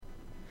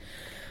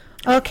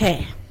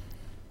Okay.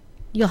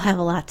 You'll have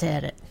a lot to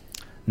edit.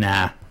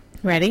 Nah.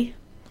 Ready?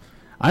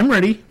 I'm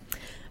ready.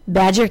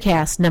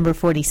 Badgercast number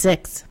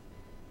 46.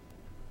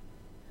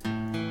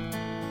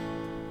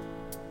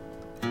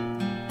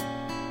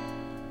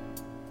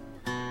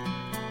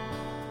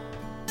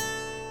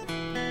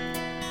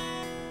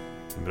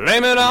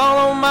 Blame it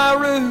all on my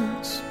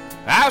roots.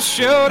 I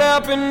showed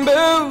up in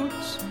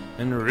boots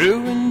and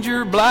ruined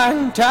your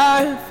black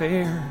tie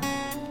affair.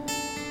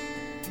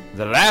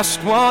 The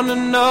last one to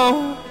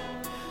know,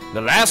 the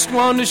last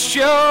one to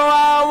show,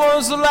 I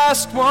was the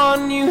last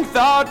one you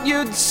thought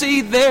you'd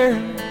see there.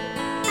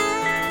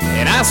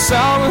 And I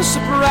saw the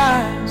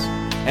surprise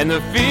and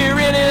the fear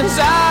in his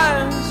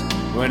eyes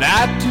when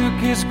I took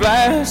his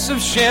glass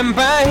of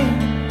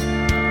champagne.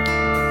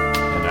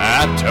 And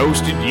I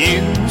toasted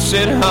you,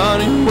 said,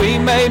 honey, we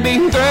may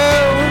be through,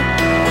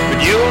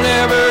 but you'll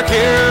never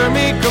hear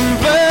me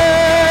complain.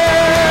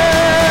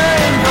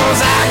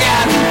 'Cause I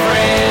got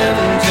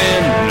friends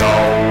in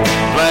all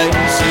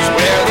places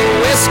where the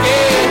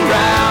whiskey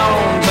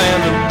drowns and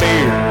the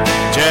beer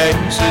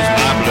chases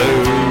my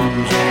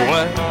blues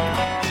away.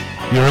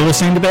 You're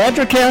listening to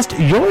Badgercast,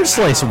 your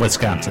slice of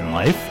Wisconsin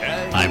life.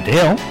 I'm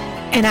Dale.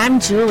 And I'm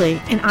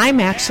Julie, and I'm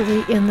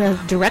actually in the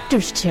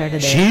director's chair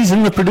today. She's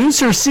in the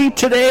producer's seat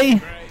today,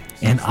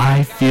 and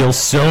I feel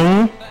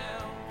so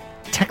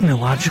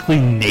technologically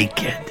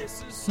naked.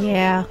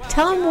 Yeah.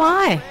 Tell him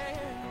why.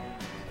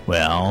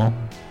 Well,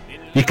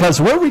 because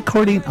we're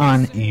recording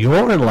on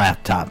your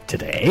laptop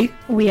today.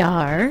 We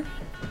are.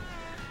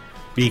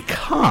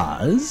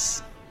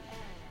 Because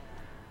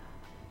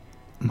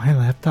my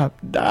laptop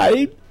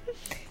died.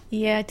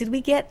 Yeah. Did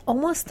we get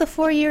almost the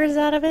 4 years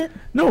out of it?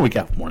 No, we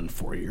got more than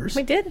 4 years.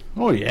 We did?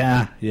 Oh,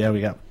 yeah. Yeah,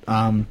 we got...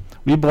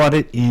 we bought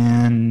it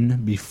in...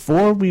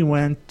 before we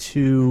went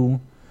to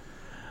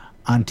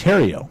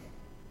Ontario.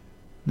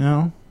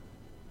 No?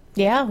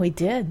 Yeah, we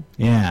did.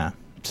 Yeah.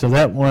 So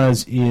that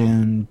was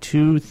in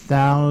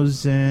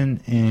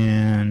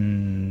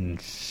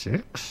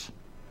 2006?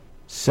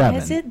 7.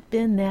 Has it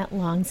been that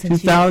long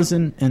since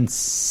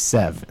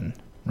 2007,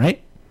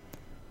 right?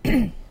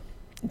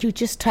 you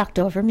just talked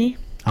over me?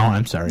 Oh,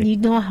 I'm sorry. You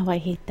know how I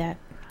hate that.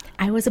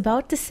 I was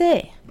about to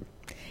say,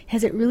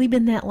 has it really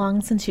been that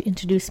long since you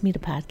introduced me to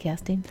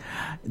podcasting?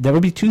 That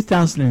would be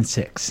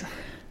 2006.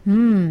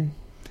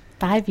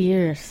 5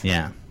 years.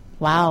 Yeah.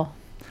 Wow.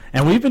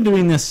 And we've been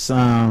doing this,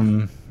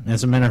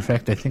 as a matter of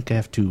fact, I think I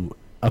have to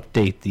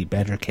update the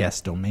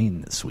Badgercast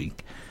domain this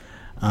week.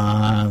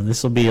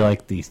 This will be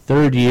like the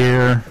 3rd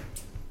year,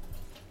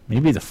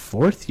 maybe the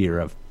 4th year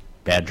of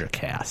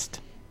Badgercast.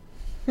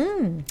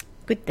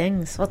 Good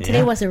things. Well, today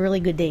Yeah. was a really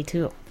good day,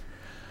 too.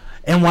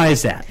 And why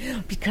is that?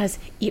 Because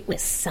it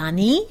was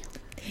sunny,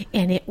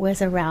 and it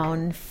was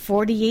around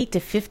 48 to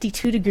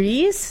 52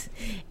 degrees,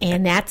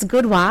 and that's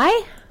good.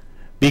 Why?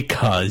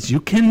 Because you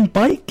can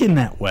bike in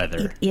that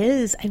weather. It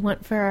is.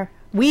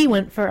 We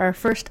went for our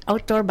first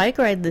outdoor bike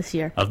ride this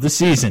year. Of the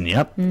season,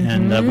 yep.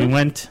 And we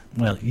went,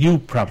 well, you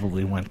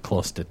probably went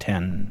close to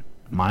 10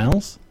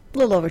 miles. A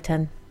little over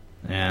 10.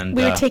 And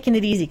We were taking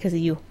it easy because of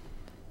you.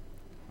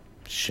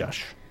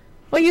 Shush.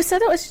 Well, you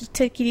said it was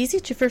take it easy.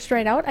 It's your first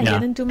ride out. I Yeah.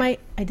 didn't do my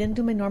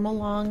normal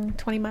long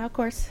 20-mile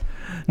course.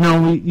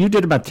 No, you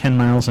did about 10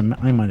 miles, and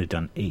I might have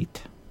done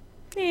 8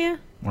 Yeah,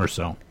 or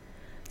so.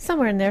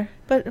 somewhere in there.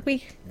 But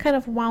we kind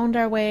of wound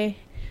our way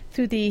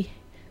through the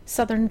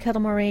southern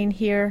Kettle Moraine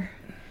here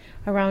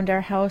around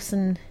our house,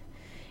 and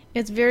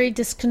it's very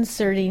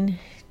disconcerting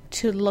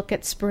to look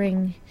at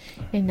spring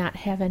and not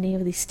have any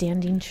of these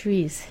standing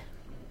trees.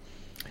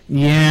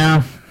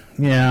 Yeah,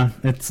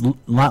 it's a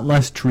lot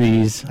less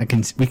trees.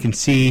 We can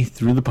see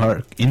through the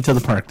park, into the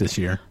park this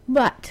year.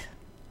 But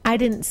I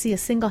didn't see a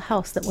single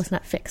house that was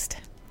not fixed.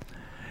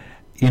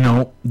 You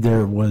know,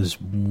 there was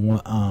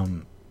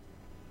one,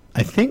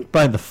 I think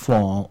by the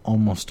fall,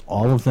 almost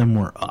all of them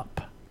were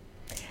up.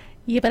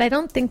 Yeah, but I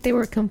don't think they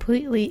were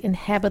completely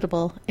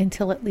inhabitable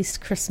until at least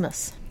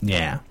Christmas.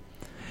 Yeah.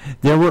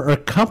 There were a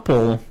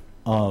couple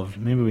of,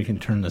 maybe we can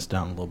turn this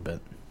down a little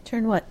bit.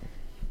 Turn what?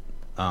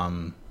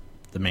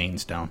 The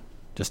mains down.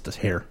 Just a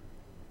hair.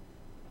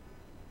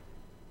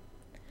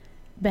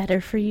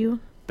 Better for you?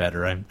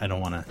 Better. I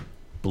don't want to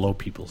blow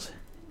people's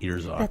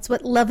ears off. That's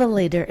what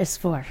Levelator is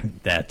for.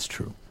 That's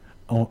true.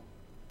 Oh,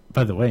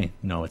 by the way,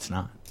 no, it's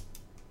not.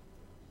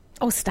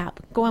 Oh, stop.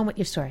 Go on with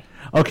your story.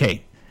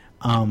 Okay.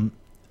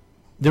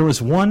 There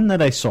was one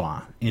that I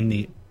saw in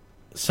the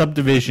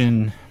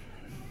subdivision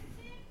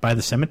by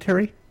the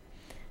cemetery.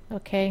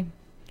 Okay.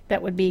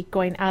 That would be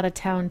going out of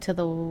town to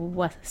the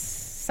west,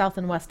 south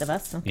and west of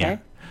us. Okay. Yeah.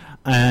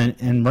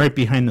 And right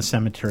behind the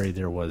cemetery,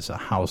 there was a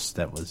house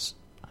that was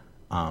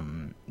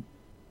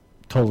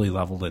totally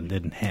leveled and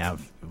didn't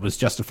have, it was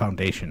just a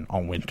foundation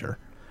all winter.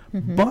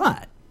 Mm-hmm.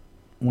 But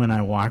when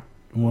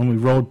we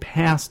rode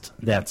past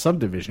that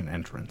subdivision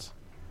entrance,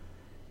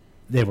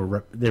 they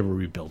were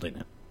rebuilding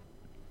it.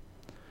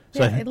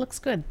 So Yeah, it looks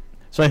good.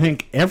 So I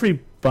think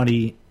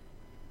everybody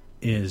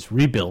is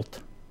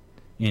rebuilt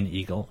in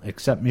Eagle,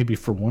 except maybe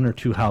for one or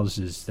two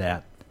houses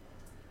that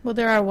Well,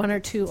 there are one or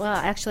two. Well,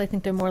 actually, I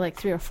think there are more like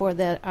 3 or 4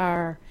 that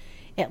are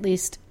at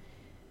least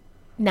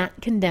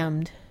not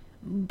condemned,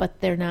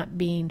 but they're not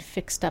being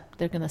fixed up.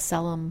 They're going to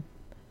sell them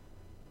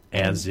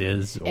As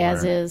is? Or...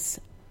 as is,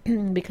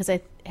 because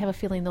I have a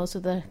feeling those are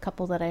the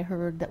couple that I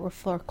heard that were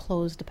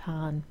foreclosed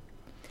upon.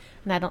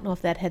 And I don't know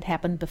if that had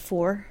happened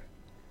before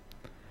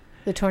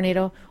the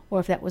tornado or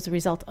if that was a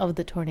result of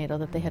the tornado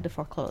that they had to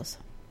foreclose.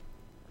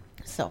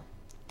 So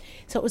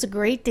it was a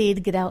great day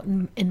to get out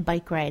and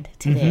bike ride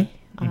today.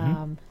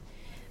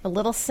 A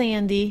little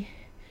sandy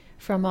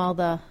from all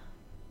the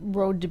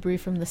road debris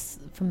from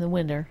the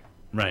winter.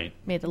 Right.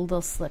 Made it a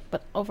little slick,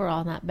 but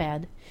overall not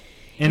bad.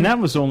 And that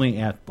was only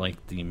at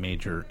like the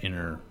major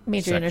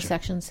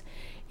intersections.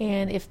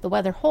 And if the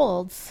weather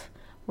holds,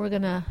 we're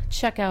going to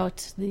check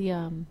out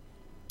the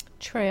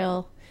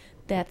trail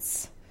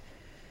that's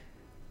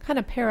kind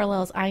of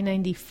parallels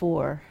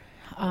I-94.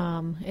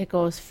 It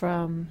goes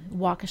from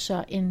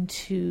Waukesha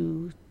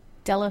into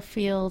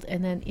Delafield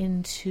and then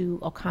into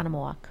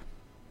Oconomowoc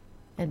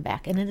and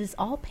back. And it is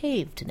all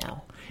paved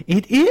now.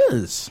 It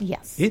is.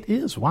 Yes. It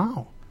is.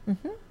 Wow.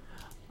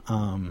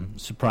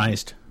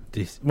 Surprised.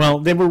 Well,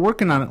 they were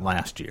working on it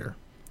last year.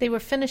 They were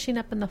finishing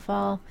up in the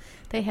fall.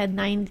 They had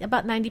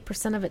about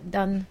 90% of it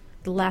done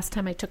the last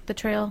time I took the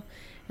trail,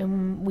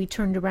 and we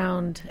turned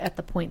around at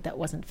the point that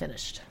wasn't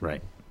finished.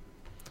 Right.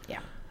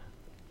 Yeah.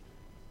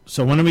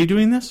 So when are we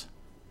doing this?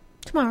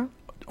 Tomorrow.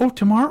 Oh,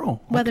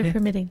 tomorrow. Weather Okay.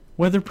 permitting.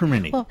 Weather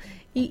permitting. Well,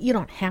 you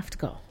don't have to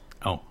go.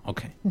 Oh,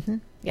 okay.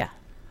 Yeah.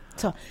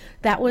 So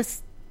that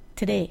was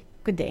today.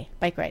 Good day.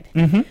 Bike ride.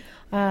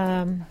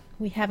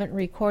 We haven't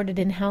recorded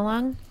in how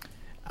long?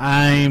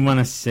 I want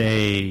to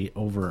say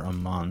over a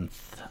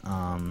month.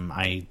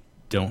 I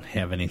don't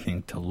have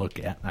anything to look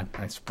at.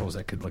 I suppose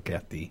I could look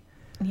at the...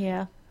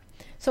 Yeah.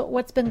 So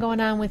what's been going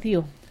on with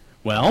you?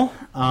 Well,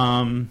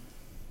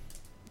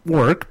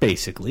 work,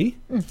 basically.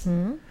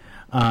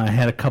 I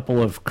had a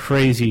couple of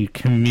crazy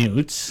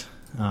commutes.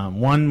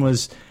 One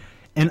was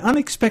an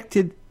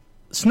unexpected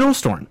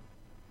snowstorm.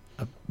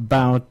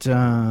 About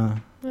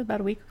A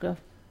week ago.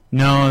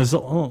 No, it was a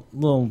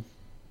little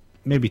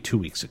maybe 2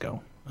 weeks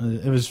ago.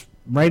 It was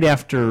right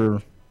after,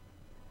 I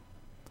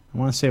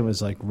want to say it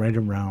was like right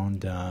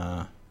around,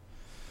 not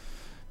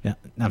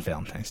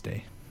Valentine's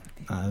Day.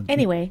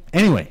 Anyway,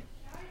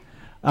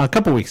 a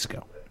couple weeks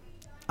ago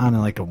on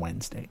like a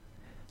Wednesday.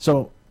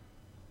 So,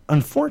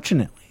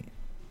 unfortunately,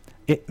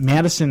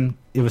 Madison,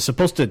 it was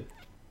supposed to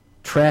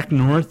track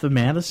north of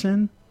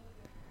Madison.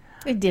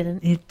 it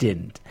didn't. It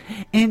didn't.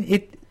 And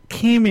it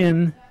came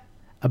in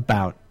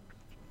about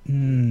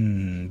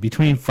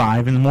between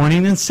 5 in the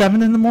morning and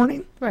 7 in the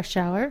morning. Rush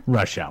hour.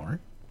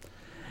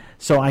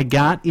 So I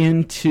got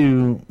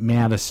into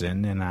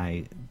Madison,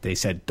 and they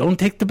said, don't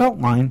take the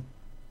Beltline.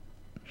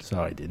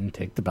 So I didn't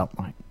take the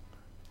Beltline.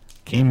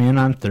 Came in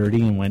on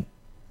 30 and went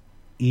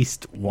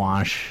East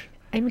Wash.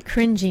 I'm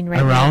cringing right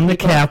now. Around the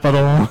people.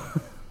 Capitol.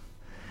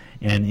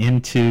 And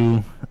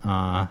into,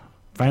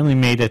 finally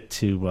made it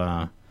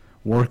to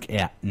work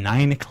at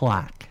 9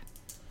 o'clock.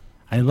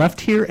 I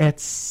left here at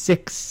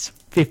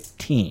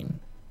 6:15.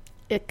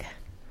 Ick.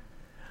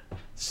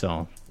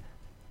 So...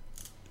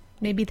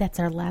 Maybe that's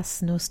our last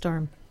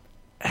snowstorm.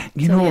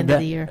 You till know, the end of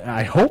the year.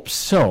 I hope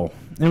so.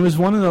 It was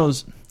one of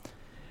those.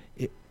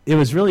 It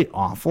was really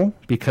awful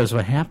because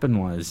what happened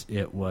was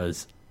it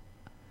was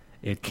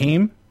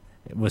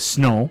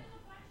snow,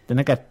 then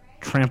it got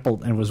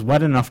trampled and it was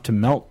wet enough to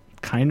melt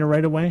kind of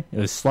right away. It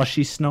was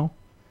slushy snow,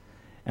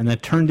 and then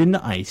it turned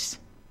into ice,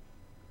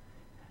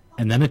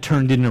 and then it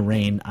turned into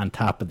rain on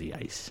top of the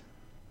ice.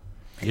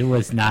 It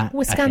was not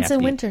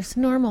Wisconsin winters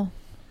normal.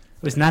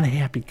 It was not a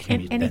happy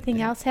commute. And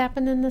anything else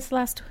happened in this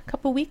last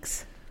couple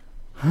weeks?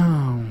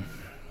 You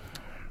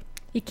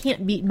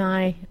can't beat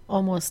my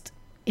almost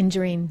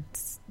injuring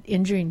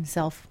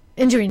myself.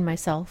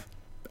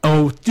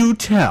 Oh, do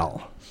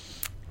tell.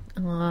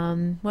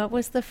 What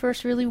was the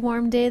first really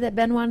warm day that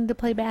Ben wanted to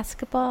play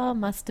basketball?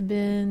 Must have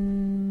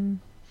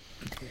been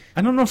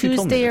I don't know if you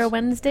told me Tuesday this. or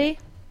Wednesday.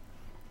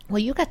 Well,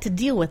 you got to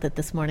deal with it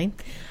this morning.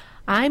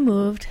 I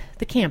moved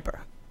the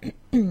camper.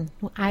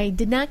 I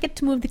did not get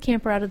to move the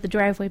camper out of the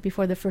driveway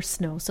before the first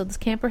snow, so this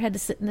camper had to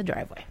sit in the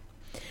driveway.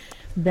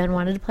 Ben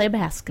wanted to play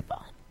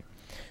basketball.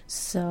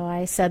 So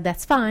I said,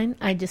 that's fine.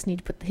 I just need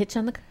to put the hitch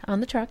on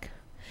the truck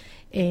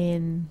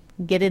and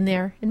get in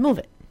there and move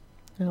it.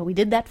 We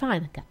did that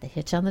fine. Got the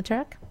hitch on the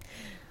truck,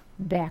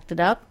 backed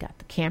it up, got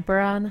the camper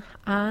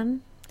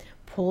on,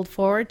 pulled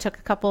forward, took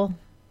a couple,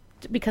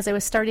 because I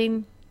was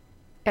starting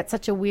at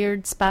such a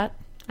weird spot.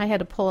 I had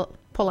to pull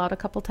out a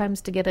couple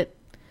times to get it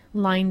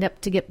lined up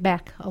to get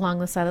back along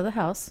the side of the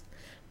house,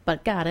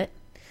 but got it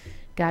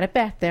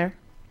back there.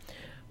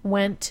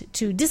 Went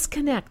to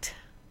disconnect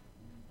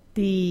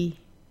the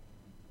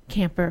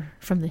camper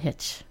from the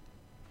hitch,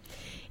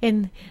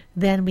 and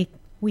then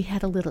we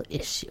had a little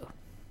issue.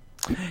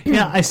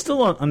 Yeah, I still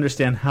don't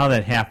understand how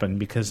that happened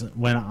because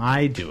when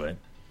I do it,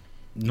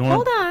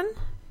 Hold on,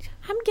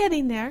 I'm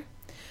getting there.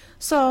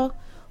 So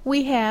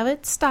we have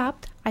it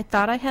stopped. I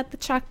thought I had the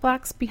chock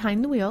blocks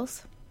behind the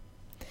wheels.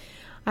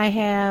 I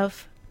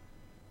have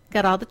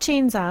got all the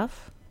chains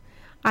off.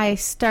 I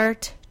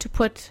start to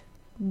put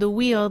the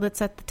wheel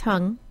that's at the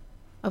tongue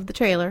of the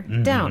trailer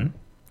down.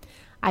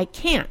 I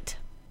can't.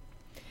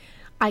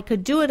 I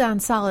could do it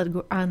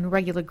on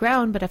regular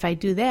ground, but if I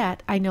do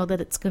that, I know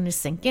that it's going to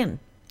sink in.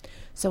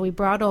 So we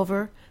brought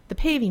over the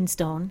paving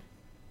stone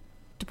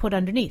to put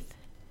underneath.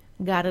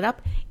 Got it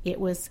up. It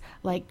was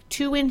like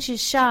 2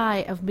 inches shy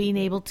of being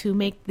able to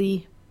make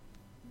the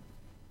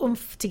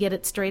oomph to get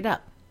it straight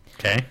up.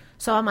 Okay.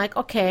 So I'm like,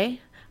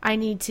 okay, I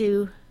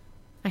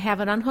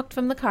have it unhooked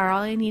from the car.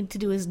 All I need to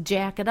do is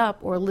jack it up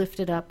or lift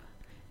it up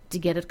to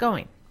get it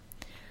going.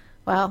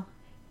 Well,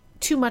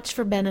 too much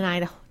for Ben and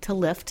I to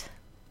lift.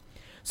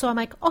 So I'm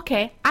like,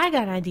 okay, I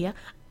got an idea.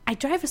 I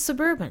drive a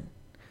Suburban.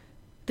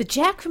 The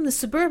jack from the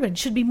Suburban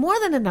should be more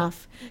than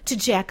enough to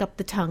jack up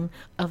the tongue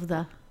of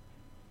the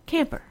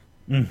camper.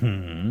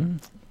 Mm-hmm.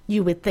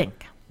 You would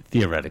think.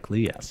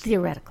 Theoretically, yes.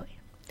 Theoretically.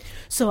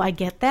 So I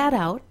get that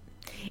out.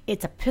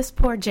 It's a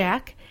piss-poor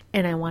jack,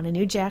 and I want a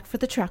new jack for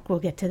the truck. We'll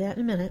get to that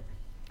in a minute,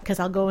 because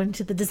I'll go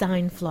into the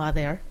design flaw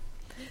there.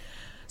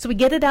 So we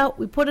get it out.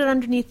 We put it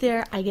underneath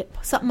there. I get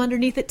something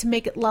underneath it to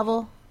make it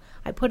level.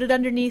 I put it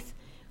underneath,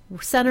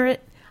 center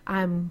it.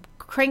 I'm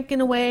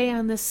cranking away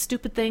on this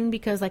stupid thing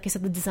because, like I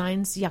said, the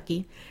design's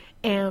yucky.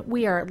 And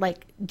we are,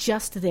 like,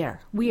 just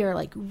there. We are,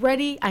 like,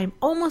 ready. I'm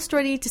almost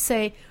ready to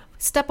say,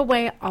 step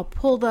away. I'll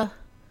pull the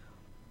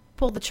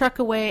truck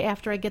away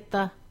after I get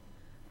the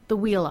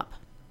wheel up.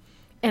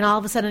 And all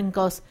of a sudden it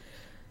goes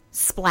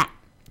splat.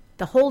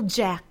 The whole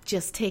jack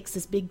just takes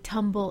this big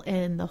tumble,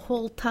 and the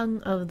whole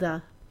tongue of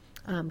the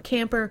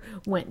camper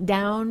went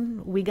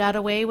down. We got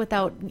away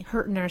without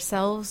hurting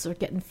ourselves or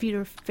getting feet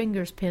or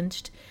fingers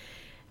pinched.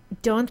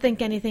 Don't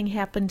think anything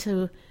happened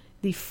to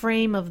the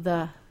frame of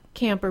the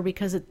camper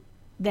because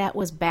that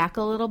was back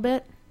a little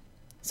bit.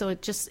 So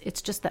it's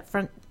just that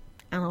front,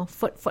 I don't know,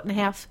 foot and a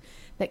half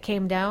that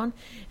came down.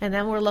 And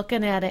then we're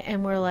looking at it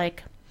and we're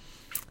like,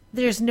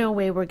 there's no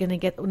way we're going to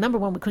get, number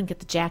one, we couldn't get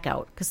the jack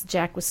out because the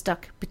jack was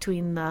stuck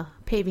between the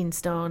paving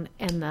stone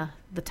and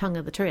the tongue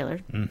of the trailer.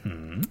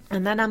 Mm-hmm.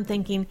 And then I'm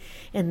thinking,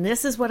 and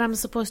this is what I'm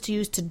supposed to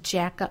use to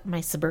jack up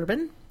my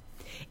Suburban,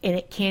 and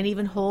it can't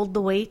even hold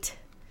the weight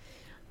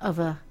of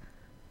a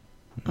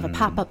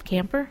pop-up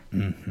camper.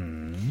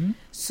 Mm-hmm.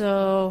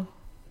 So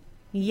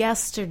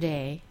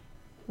yesterday,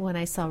 when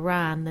I saw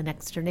Ron, the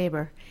next door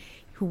neighbor,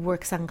 who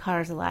works on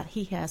cars a lot,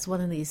 he has one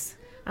of these,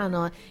 I don't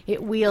know,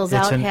 it wheels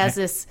out, has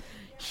this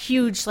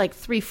huge, like,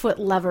 3-foot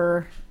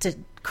lever to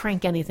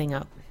crank anything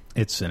up.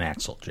 It's an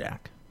axle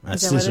jack. A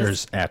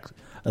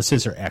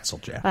scissor axle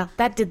jack. Well,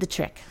 that did the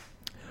trick.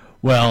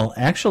 Well,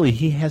 actually,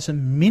 he has a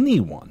mini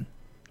one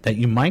that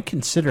you might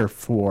consider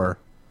for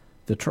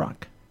the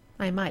truck.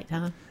 I might,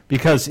 huh?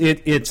 Because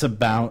it's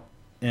about,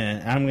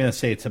 I'm going to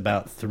say it's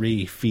about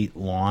 3 feet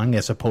long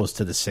as opposed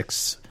to the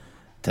 6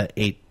 to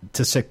 8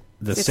 to 6.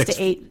 The 6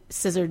 to 8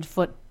 scissored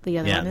foot. The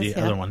other one is.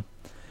 The other one,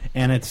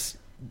 and it's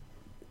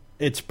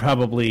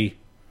probably.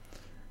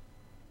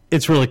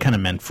 It's really kind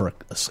of meant for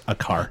a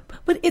car.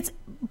 But it's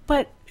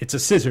a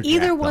scissor jack.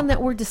 Either one that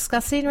we're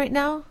discussing right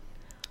now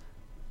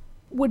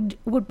would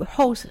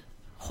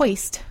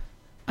hoist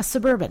a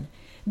Suburban.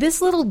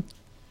 This little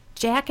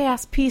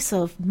jackass piece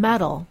of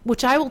metal,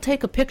 which I will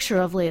take a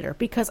picture of later,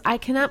 because I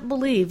cannot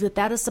believe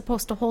that is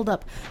supposed to hold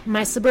up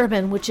my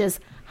Suburban, which is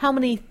how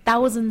many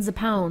thousands of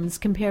pounds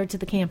compared to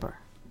the camper?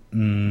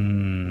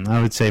 I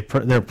would say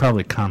they're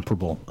probably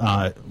comparable.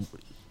 I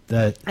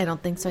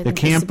don't think so. The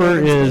camper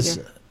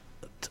is...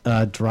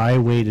 dry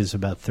weight is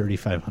about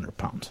 3,500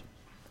 pounds.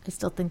 I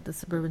still think the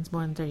Suburban's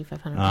more than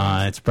 3,500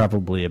 pounds. It's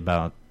probably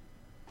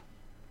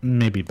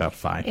maybe about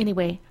 5.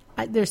 Anyway,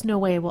 there's no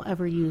way we'll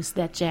ever use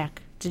that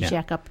jack to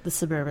jack up the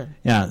Suburban.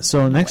 Yeah,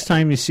 so next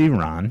time you see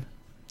Ron,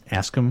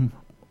 ask him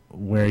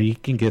where you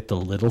can get the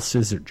little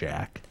scissor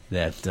jack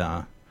that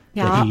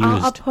he used.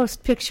 I'll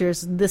post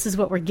pictures. This is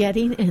what we're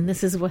getting, and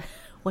this is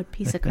what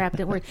piece of crap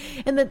that we're...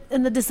 And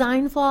the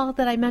design flaw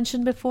that I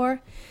mentioned before,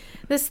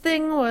 this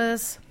thing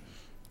was...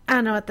 I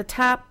don't know, at the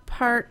top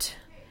part,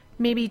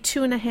 maybe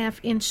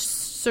 2.5-inch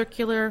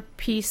circular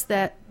piece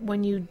that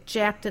when you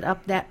jacked it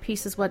up, that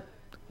piece is what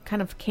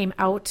kind of came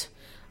out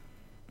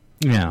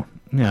of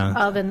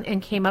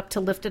and came up to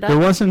lift it up. There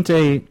wasn't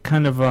a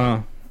kind of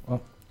a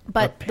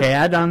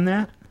pad on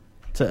that?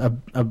 It's a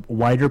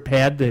wider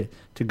pad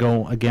to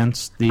go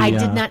against the... I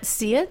did not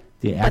see it,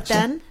 the axle? But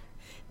then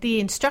the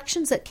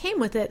instructions that came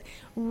with it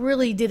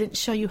really didn't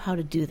show you how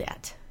to do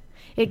that.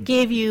 It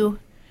gave you...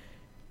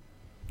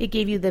 It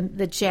gave you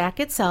the jack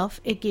itself.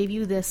 It gave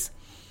you this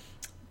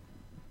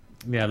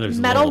there's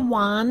metal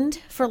wand,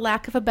 for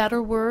lack of a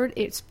better word.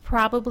 It's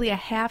probably a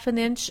 1/2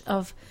 inch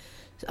of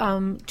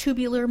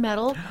tubular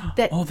metal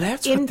that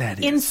that's what that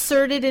is.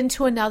 Inserted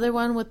into another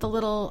one with the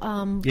little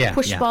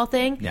push ball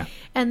thing. Yeah.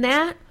 And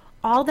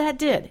all that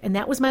did, and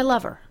that was my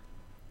lever.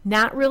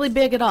 Not really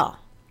big at all.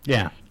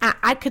 Yeah.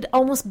 I could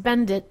almost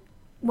bend it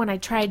when I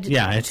tried to move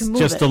it. It's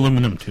just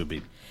aluminum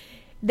tubing.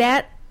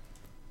 That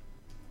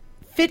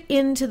fit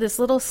into this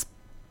little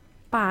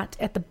spot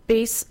at the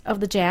base of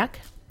the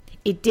jack,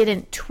 It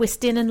didn't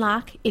twist in and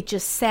lock. It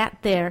just sat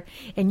there,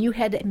 and you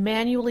had to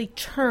manually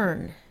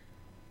turn.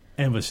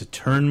 And it was a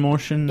turn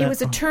motion? It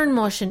was a turn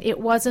motion. It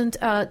wasn't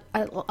a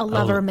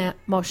lever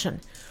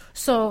motion.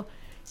 So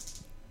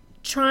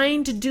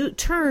trying to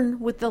turn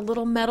with the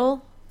little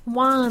metal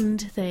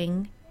wand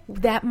thing,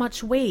 that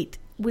much weight,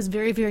 was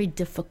very, very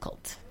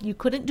difficult. You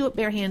couldn't do it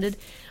barehanded.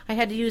 I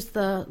had to use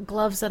the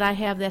gloves that I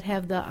have that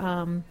have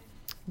the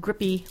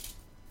grippy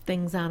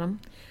things on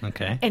them.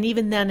 Okay. And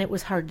even then, it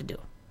was hard to do.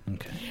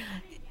 Okay.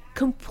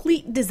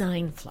 Complete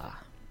design flaw.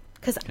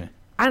 Because,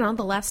 I don't know,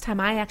 the last time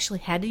I actually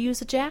had to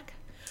use a jack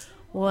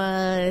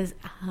was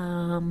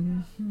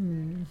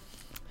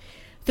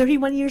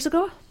 31 years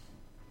ago.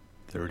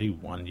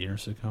 31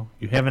 years ago?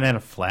 You haven't had a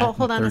flat Oh,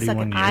 hold in on a 31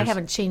 second. years? I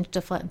haven't changed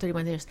a flat in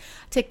 31 years.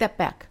 Take that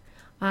back.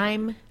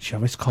 She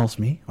always calls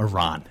me or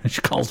Ron.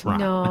 She calls Ron.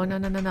 No.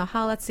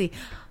 Let's see.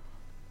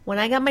 When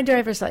I got my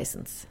driver's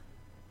license,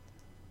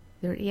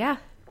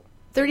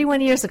 31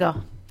 years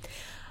ago,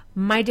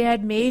 my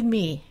dad made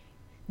me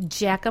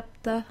jack up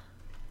the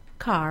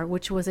car,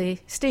 which was a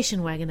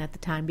station wagon at the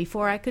time.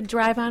 Before I could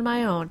drive on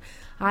my own,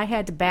 I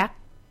had to back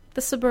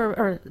the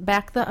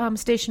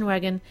station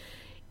wagon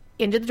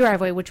into the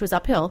driveway, which was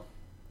uphill.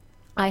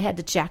 I had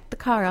to jack the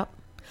car up.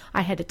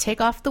 I had to take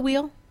off the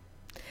wheel.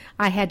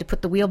 I had to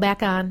put the wheel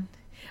back on.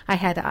 I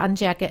had to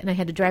unjack it, and I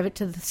had to drive it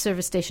to the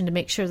service station to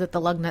make sure that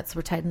the lug nuts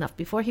were tight enough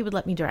before he would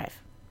let me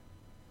drive.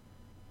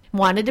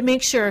 Wanted to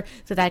make sure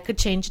that I could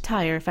change a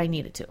tire if I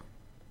needed to.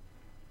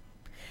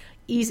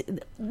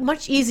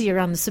 Much easier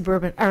on the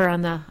Suburban or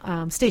on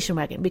the station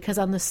wagon, because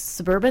on the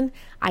Suburban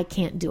I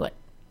can't do it.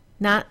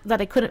 Not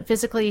that I couldn't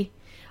physically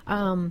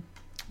do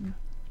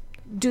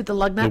the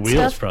lug nut stuff. The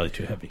wheel's probably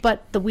too heavy.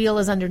 But the wheel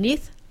is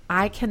underneath.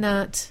 I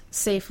cannot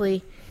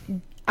safely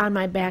on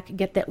my back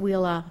get that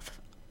wheel off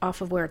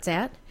of where it's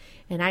at.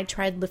 And I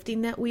tried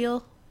lifting that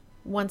wheel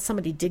once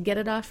somebody did get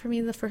it off for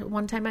me the first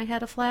one time I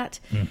had a flat.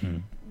 Mm-hmm.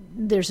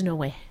 There's no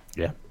way.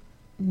 Yeah.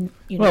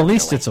 Well, at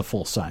least it's a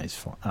full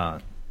size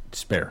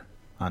spare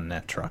on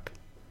that truck.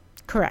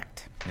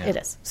 Correct. Yeah. It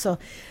is. So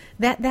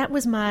that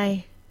was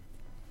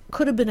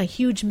could have been a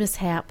huge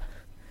mishap.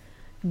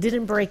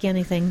 Didn't break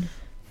anything.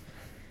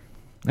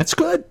 That's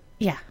good.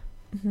 Yeah.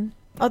 Mm-hmm.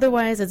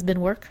 Otherwise, it's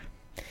been work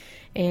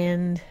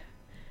and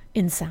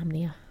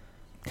insomnia.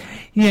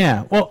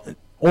 Yeah. Well,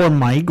 or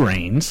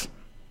migraines.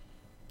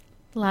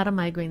 A lot of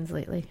migraines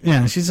lately.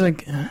 Yeah. She's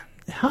like,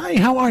 hi,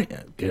 how are you?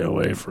 Get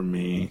away from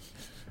me.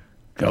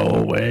 Go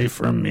away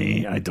from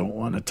me. I don't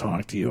want to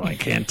talk to you. I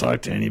can't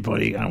talk to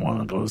anybody. I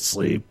want to go to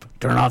sleep.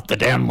 Turn off the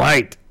damn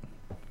light.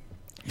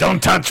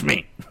 Don't touch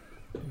me.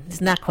 It's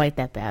not quite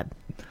that bad.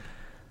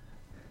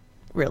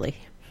 Really.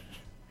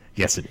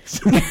 Yes, it is.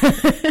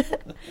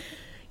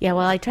 Yeah,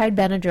 well, I tried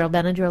Benadryl.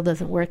 Benadryl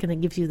doesn't work, and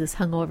it gives you this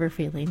hungover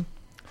feeling.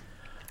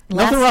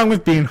 Nothing wrong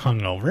with being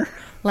hungover.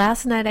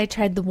 Last night I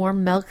tried the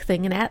warm milk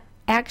thing, and it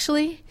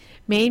actually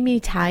made me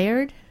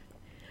tired.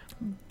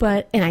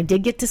 And I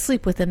did get to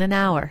sleep within an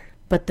hour.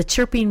 But the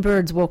chirping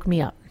birds woke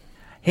me up.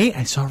 Hey,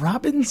 I saw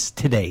robins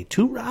today.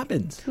 2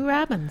 robins. 2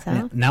 robins,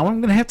 huh? Now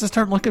I'm going to have to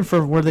start looking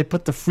for where they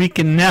put the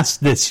freaking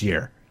nest this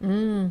year.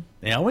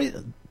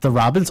 The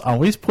robins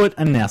always put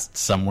a nest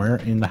somewhere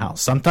in the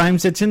house.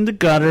 Sometimes it's in the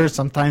gutter.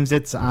 Sometimes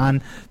it's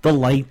on the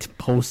light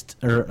post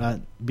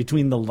or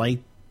between the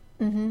light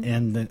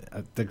and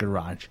the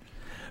garage.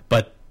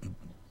 But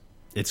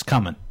it's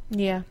coming.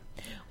 Yeah.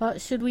 Well,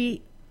 should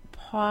we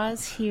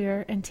pause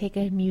here and take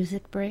a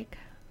music break?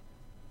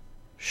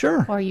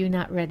 Sure. Or are you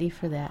not ready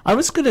for that? I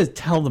was going to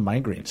tell the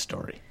migraine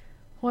story.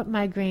 What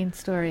migraine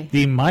story?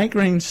 The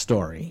migraine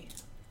story.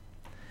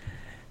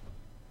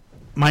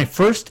 My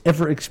first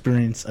ever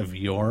experience of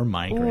your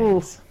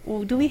migraines.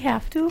 Ooh, do we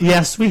have to?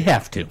 Yes, we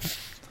have to.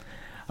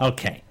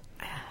 Okay.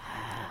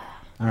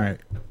 All right.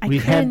 I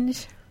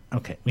cringe.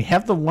 We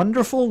have the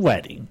wonderful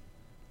wedding.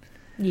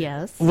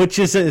 Yes. Which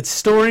is a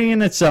story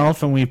in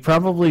itself, and we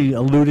probably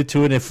alluded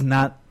to it, if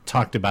not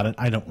talked about it.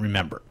 I don't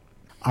remember.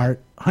 Our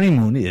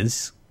honeymoon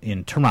is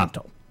in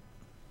Toronto.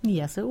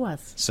 Yes, it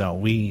was. So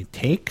we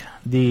take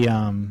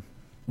the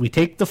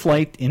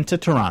flight into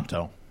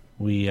Toronto.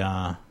 We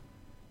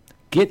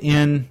get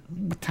in.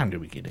 What time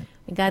did we get in?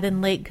 We got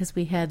in late because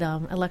we had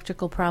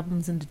electrical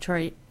problems in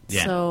Detroit.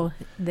 Yeah. So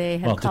they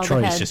had called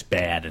Detroit ahead. is just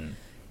bad, and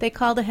they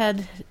called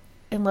ahead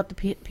and let the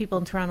people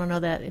in Toronto know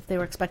that if they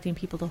were expecting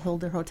people to hold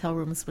their hotel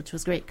rooms, which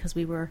was great because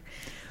we were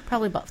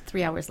probably about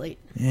 3 hours late.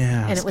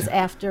 Yeah. And it was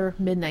after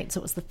midnight, so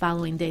it was the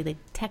following day. They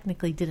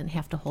technically didn't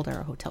have to hold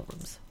our hotel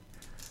rooms.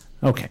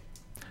 Okay.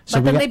 So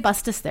but then they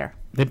bust us there.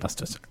 They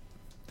bust us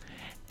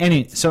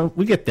there. So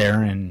we get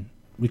there and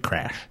we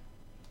crash.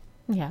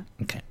 Yeah.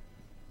 Okay.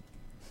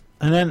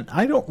 And then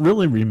I don't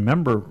really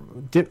remember.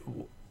 It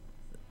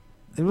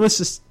was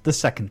just the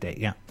second day,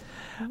 yeah.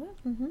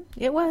 Mm-hmm.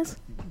 It was.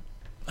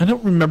 I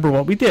don't remember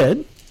what we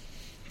did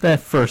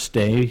that first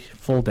day,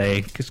 full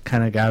day, just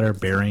kind of got our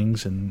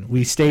bearings. And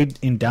we stayed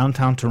in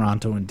downtown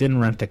Toronto and didn't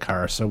rent a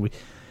car. So we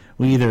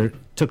either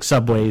took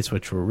subways,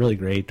 which were really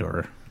great,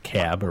 or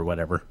cab or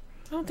whatever.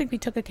 I don't think we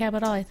took a cab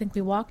at all. I think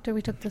we walked or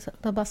we took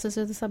the buses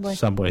or the subway.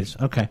 Subways.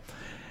 Okay.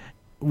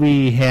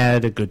 We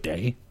had a good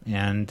day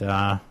and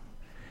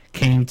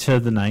came to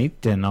the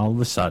night, and all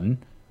of a sudden,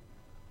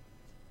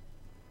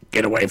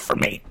 get away from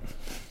me.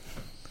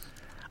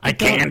 I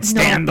can't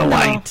stand the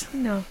light.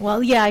 No.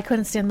 Well, yeah, I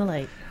couldn't stand the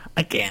light.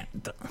 I can't.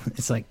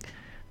 It's like,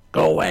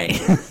 go away.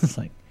 It's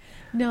like,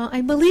 No, I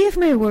believe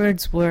my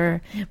words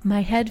were,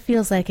 my head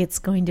feels like it's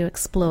going to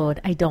explode.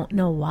 I don't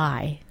know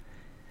why.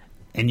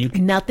 and you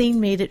can,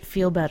 Nothing made it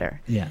feel better.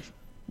 yes.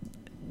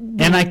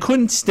 And I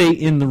couldn't stay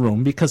in the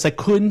room because I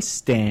couldn't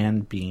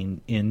stand being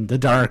in the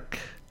dark.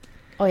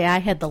 Oh, yeah, I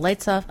had the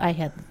lights off. I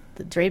had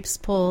the drapes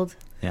pulled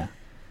Yeah.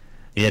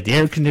 You had the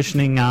air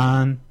conditioning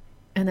on.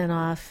 and then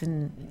off,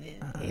 and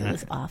it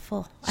was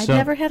awful. I'd So-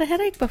 never had a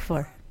headache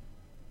before.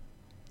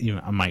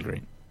 A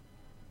migraine.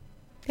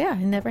 Yeah,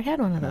 I never had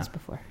one of those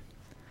before.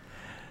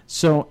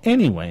 So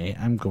anyway,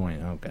 I'm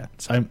going, oh God.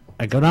 So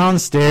I go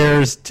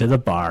downstairs to the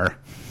bar,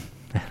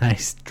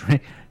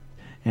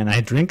 and I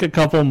drink a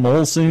couple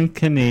Molson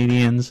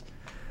Canadians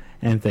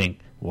and think,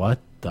 what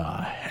the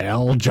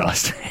hell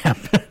just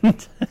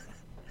happened?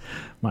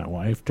 My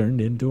wife turned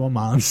into a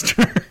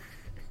monster.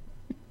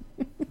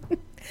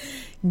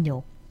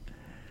 No.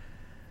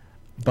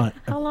 But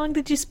How long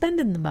did you spend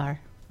in the bar?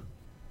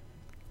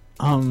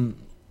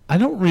 I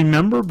don't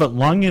remember, but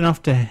long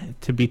enough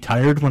to be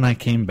tired when I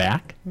came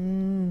back.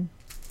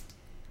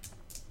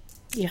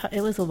 Yeah,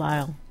 it was a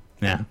while.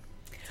 Yeah.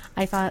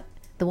 I thought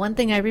the one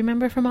thing I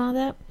remember from all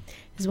that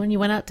is when you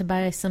went out to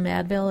buy some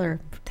Advil or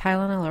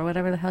Tylenol or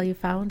whatever the hell you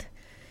found,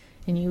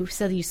 and you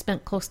said you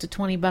spent close to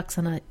 $20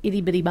 on a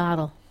itty bitty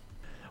bottle.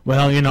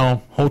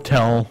 Well,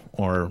 hotel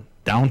or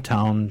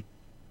downtown.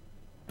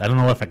 I don't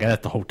know if I got it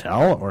at the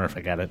hotel or if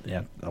I got it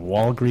at a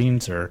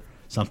Walgreens or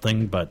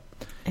something, but.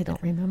 I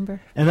don't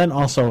remember. And then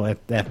also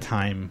at that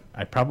time,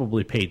 I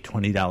probably paid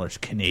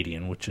 $20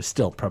 Canadian, which is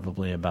still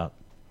probably about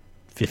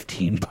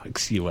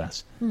 $15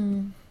 US.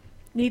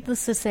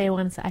 Needless to say,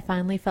 once I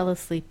finally fell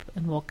asleep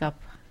and woke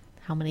up,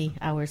 how many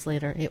hours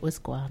later, it was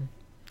gone.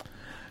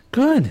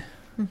 Good.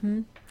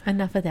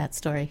 Enough of that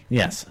story.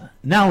 Yes.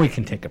 Now we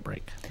can take a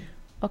break.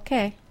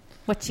 Okay,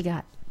 what you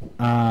got?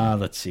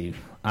 Let's see.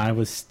 I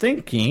was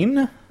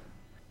thinking,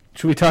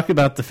 should we talk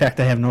about the fact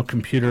I have no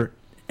computer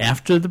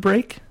after the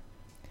break?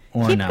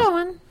 Or Keep not?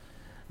 going.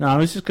 No, I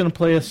was just going to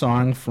play a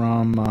song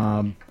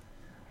from.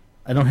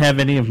 I don't have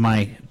any of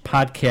my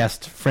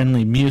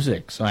podcast-friendly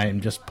music, so I am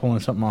just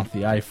pulling something off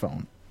the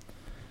iPhone.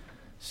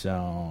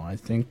 So I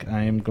think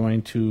I am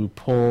going to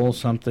pull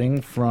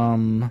something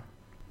from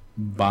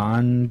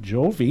Bon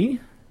Jovi.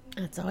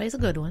 That's always a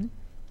good one.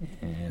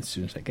 And as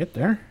soon as I get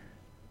there,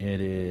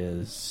 it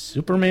is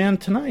Superman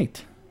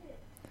Tonight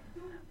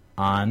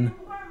on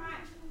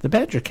the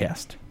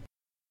Badgercast.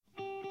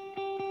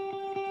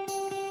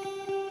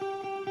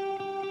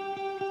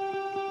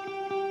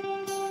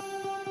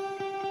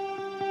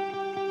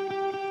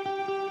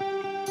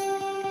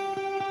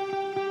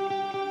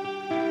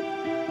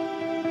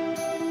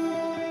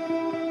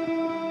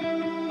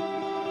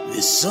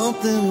 There's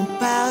something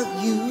about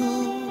you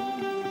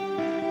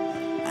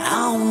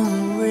I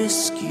wanna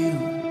rescue.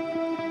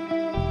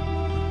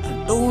 I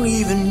don't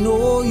even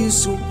know you,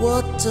 so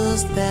what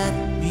does that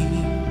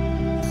mean?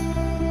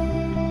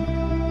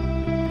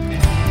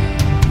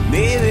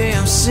 Maybe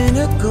I'm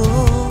cynical,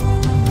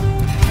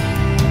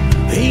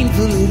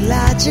 painfully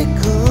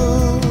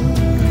logical.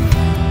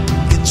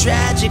 You're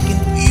tragic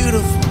and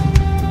beautiful,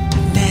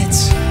 and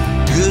that's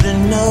good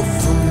enough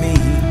for me.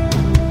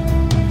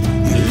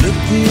 You're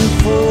looking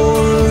for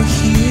a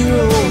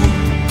hero,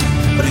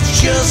 but it's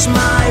just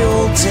my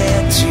old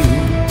tattoo.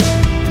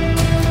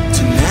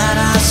 Tonight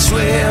I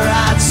swear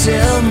I'd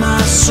sell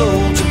my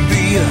soul to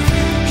be a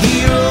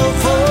hero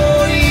for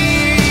you.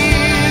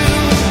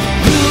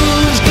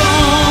 Who's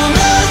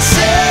gonna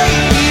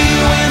save you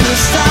when the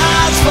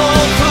stars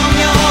fall from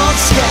your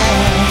sky?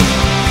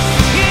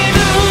 And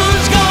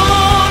who's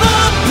gonna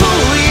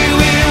pull you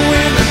in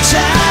when the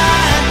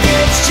tide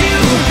gets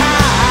too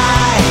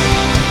high?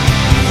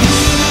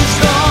 Who's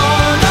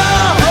gonna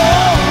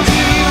hold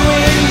you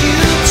when you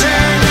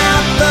turn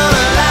out the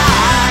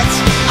lights?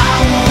 I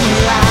won't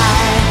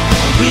lie,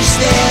 wish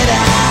that I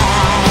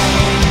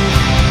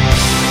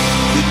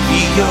could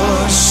be your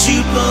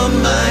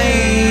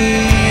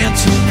Superman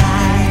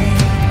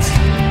tonight.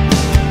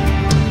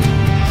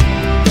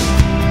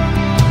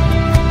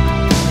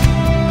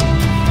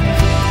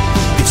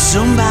 If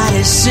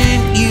somebody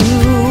sent you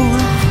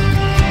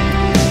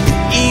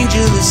an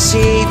angel to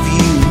save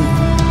you,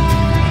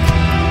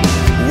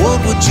 what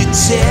would you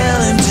tell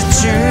him to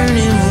turn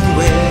him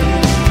away?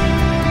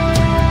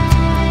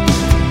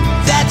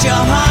 That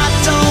your heart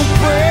don't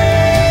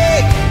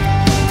break,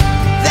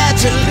 that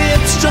your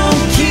lips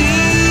don't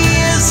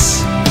kiss,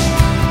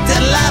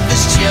 that life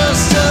is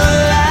just a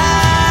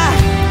lie,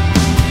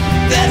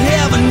 that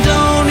heaven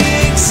don't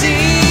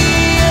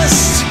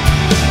exist.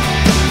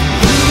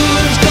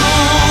 Who's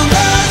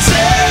gonna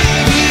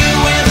save you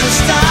when the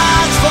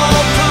stars fall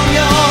from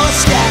your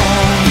sky?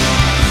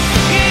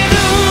 And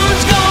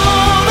who's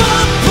gonna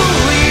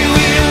pull you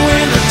in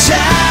when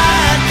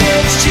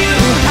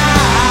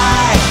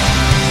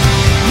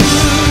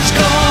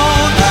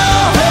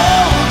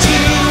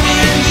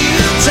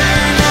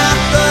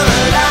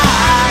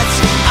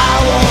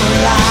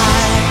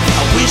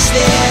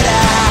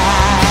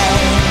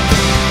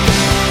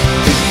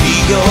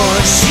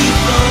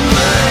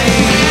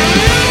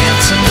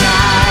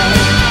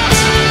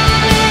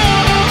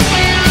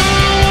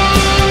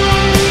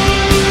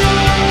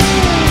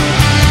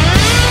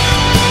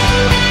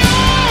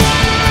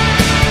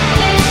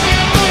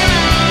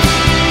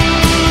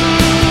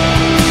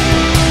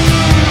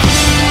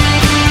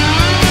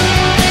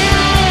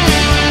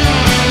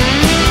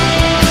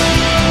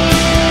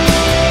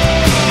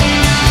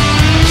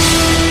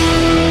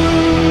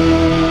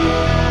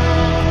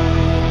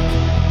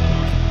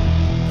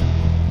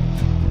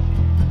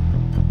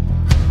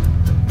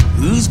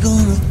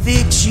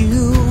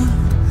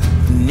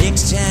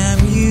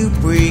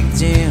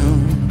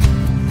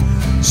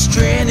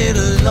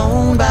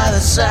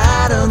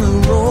side of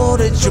the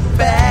road, it's your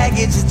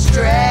baggage that's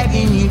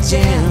dragging you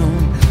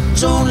down.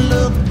 Don't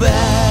look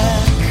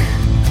back,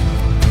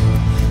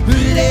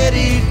 let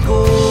it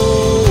go.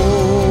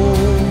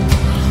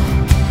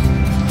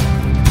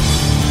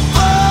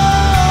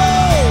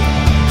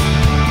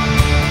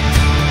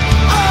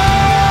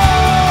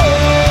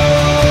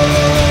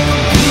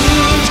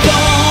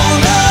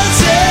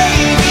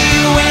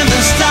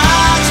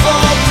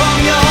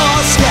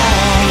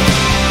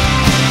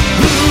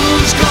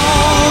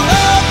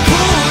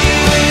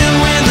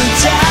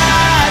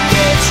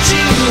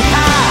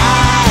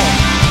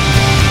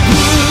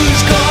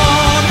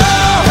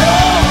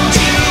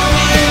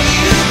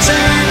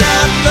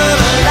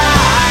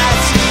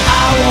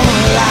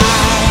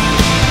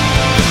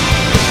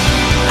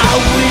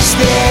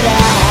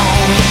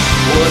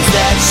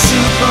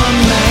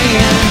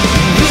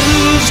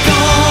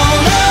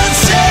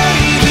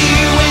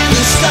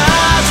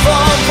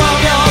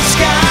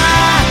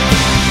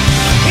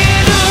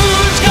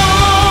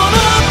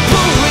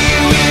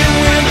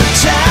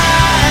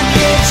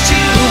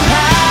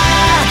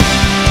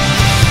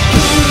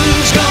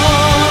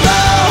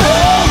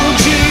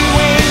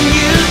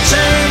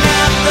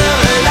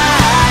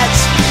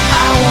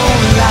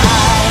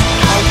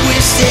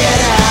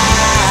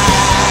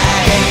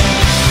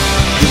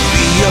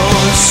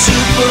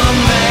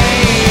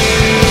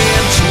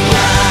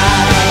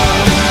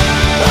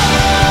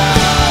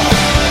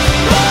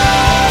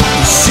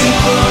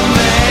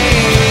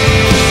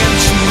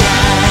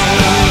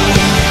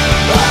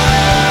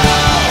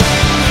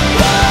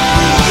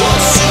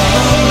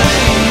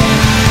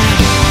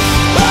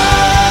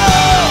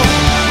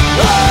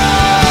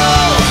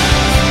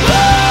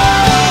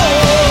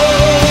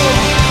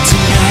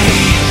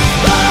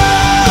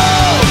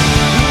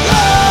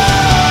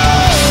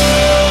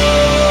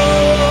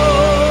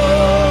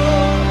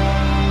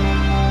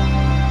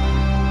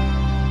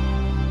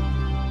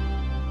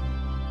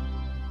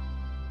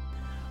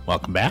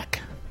 Welcome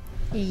back.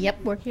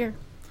 Yep, we're here.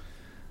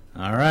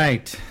 All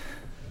right.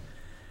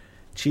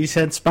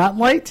 Cheesehead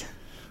Spotlight?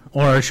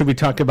 Or should we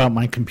talk about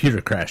my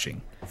computer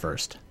crashing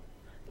first?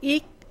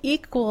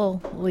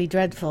 Equally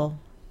dreadful.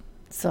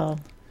 So.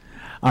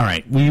 All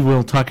right. We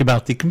will talk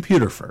about the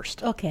computer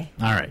first. Okay.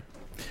 All right.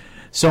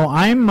 So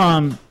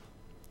I'm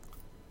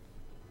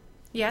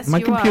Yes, my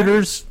you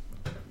computer's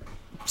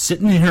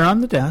sitting here on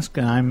the desk,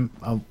 and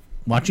I'm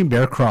watching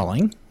Bear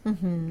Crawling.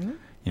 Mm-hmm.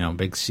 You know,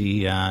 Big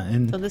C.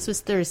 And so this was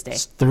Thursday.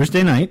 It's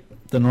Thursday night,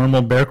 the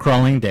normal Bear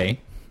Crawling day,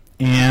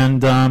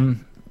 and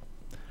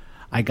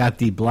I got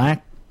the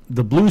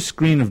blue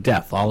screen of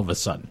death all of a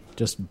sudden.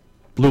 Just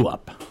blew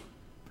up.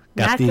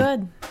 Not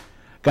good.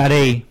 Got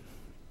a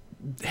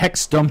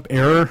hex dump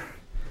error.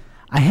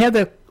 I had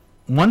that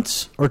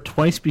once or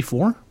twice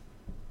before.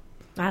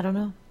 I don't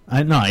know.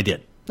 No, I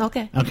did.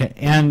 Okay. Okay,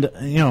 and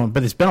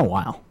but it's been a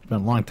while. It's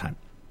been a long time.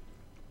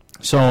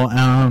 So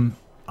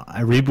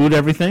I reboot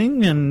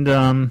everything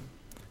and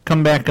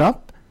come back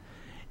up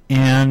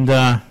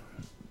and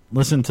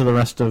listen to the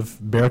rest of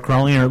Bear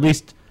Crawling, or at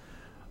least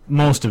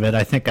most of it.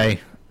 I think I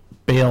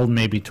bailed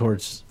maybe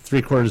towards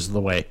 3/4 of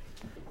the way,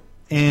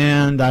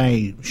 and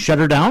I shut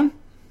her down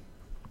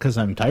because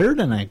I'm tired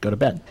and I go to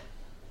bed.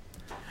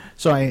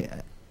 So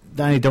I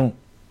go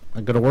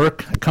to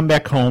work. I come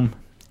back home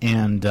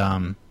and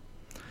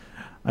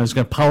I was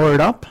going to power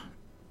it up.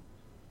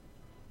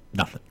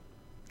 Nothing.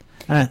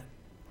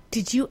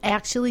 Did you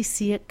actually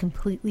see it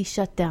completely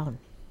shut down?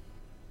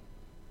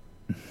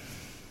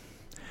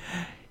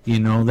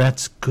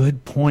 That's a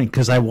good point,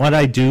 because what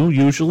I do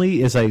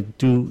usually is I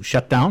do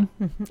shut down.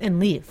 Mm-hmm. And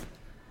leave.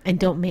 And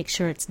don't make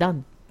sure it's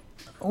done.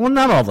 Well,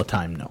 not all the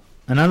time, no.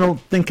 And I don't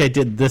think I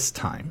did this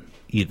time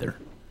either.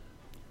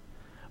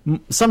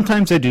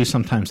 Sometimes I do,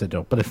 sometimes I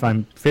don't. But if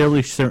I'm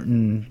fairly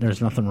certain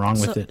there's nothing wrong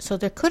with it. So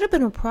there could have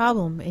been a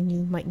problem, and you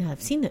might not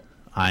have seen it.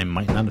 I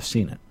might not have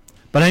seen it.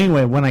 But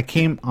anyway, when I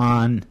came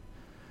on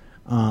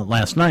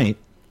last night,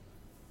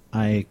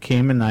 I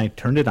came and I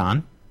turned it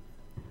on,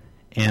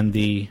 and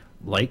the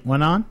light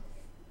went on.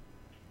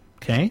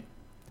 Okay?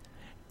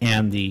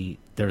 And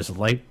there's a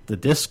light, the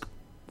disc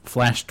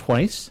flashed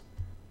twice,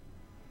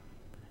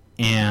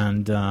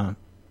 and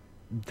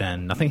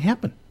then nothing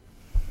happened.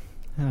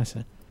 And I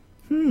said,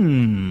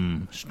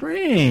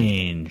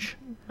 strange.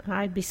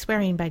 I'd be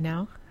swearing by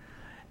now.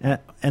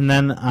 And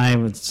then I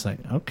was like,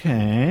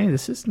 okay,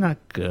 this is not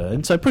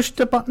good. So I pushed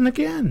the button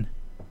again.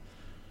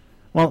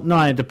 Well, no,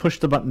 I had to push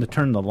the button to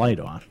turn the light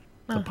off,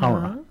 the power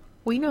on.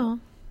 We know.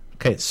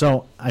 Okay,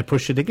 so I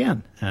push it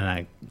again, and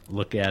I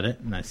look at it,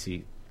 and I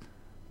see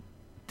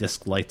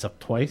disc lights up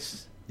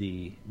twice.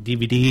 The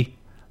DVD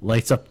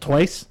lights up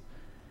twice.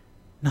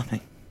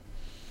 Nothing.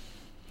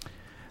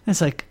 And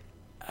it's like,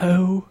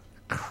 oh,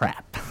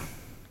 crap.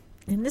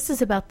 And this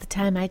is about the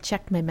time I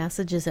checked my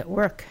messages at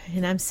work,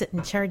 and I'm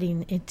sitting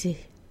charting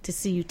to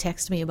see you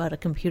text me about a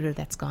computer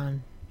that's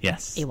gone.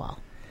 Yes. AWOL.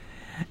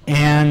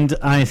 And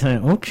I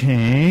thought,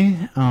 okay,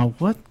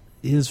 what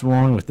is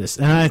wrong with this?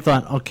 And I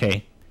thought,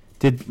 okay,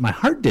 did my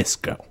hard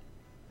disk go?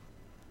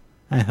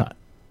 I thought,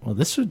 well,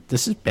 this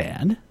is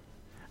bad.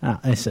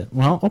 I said,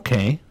 well,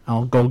 okay,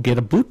 I'll go get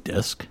a boot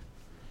disk.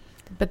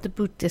 But the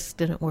boot disk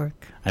didn't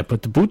work. I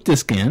put the boot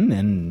disk in,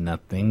 and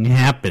nothing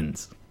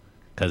happens.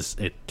 Because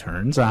it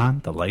turns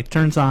on, the light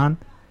turns on.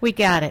 We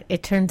got it.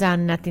 It turns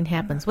on, nothing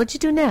happens. What'd you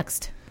do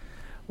next?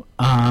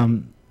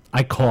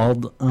 I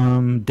called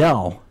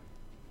Dell.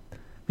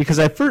 Because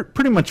I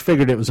pretty much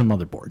figured it was a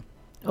motherboard.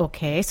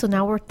 Okay, so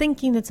now we're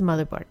thinking it's a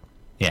motherboard.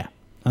 Yeah.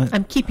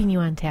 I'm keeping you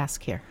on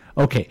task here.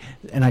 Okay,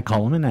 and I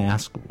call them and I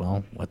ask,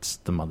 well, what's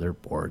the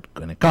motherboard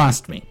going to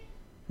cost me?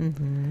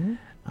 Mm-hmm.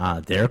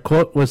 Their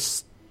quote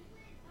was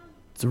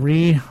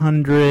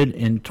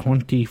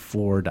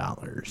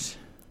 $324.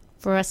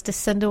 For us to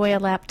send away a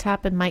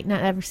laptop and might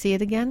not ever see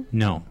it again?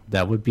 No,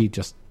 that would be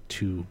just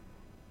to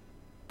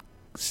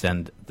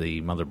send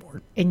the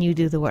motherboard. And you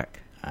do the work?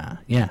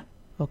 Yeah.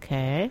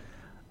 Okay.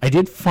 I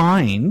did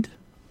find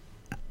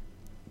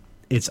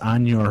it's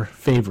on your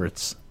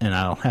favorites, and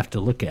I'll have to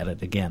look at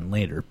it again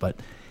later, but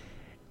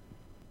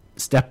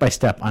step by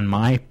step on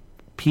my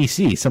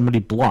PC,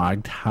 somebody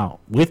blogged how,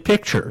 with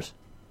pictures,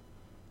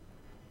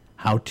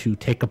 how to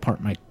take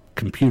apart my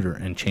computer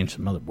and change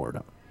the motherboard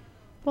up.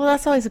 Well,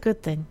 that's always a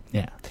good thing.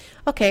 Yeah.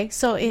 Okay,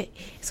 so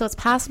it's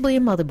possibly a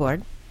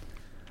motherboard.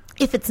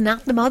 If it's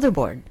not the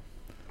motherboard,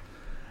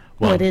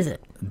 Well, what is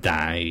it?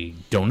 I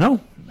don't know.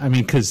 I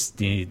mean, because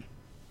the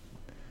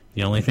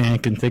only thing I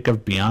can think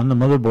of beyond the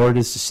motherboard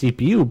is the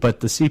CPU,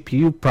 but the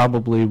CPU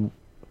probably,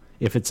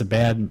 if it's a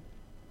bad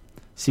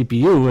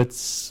CPU,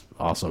 it's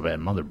also a bad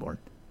motherboard.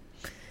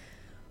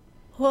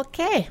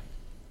 Okay.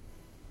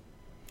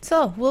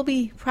 So we'll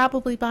be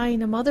probably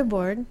buying a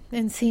motherboard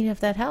and seeing if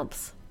that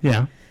helps.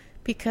 Yeah.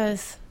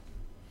 Because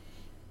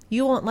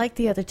you won't like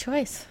the other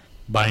choice.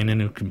 Buying a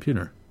new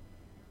computer.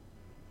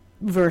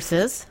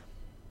 Versus.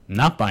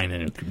 Not buying a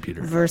new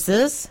computer.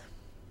 Versus.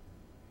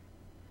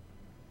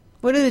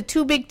 What are the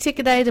two big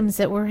ticket items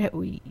that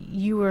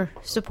you were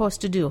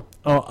supposed to do?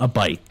 Oh, a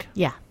bike.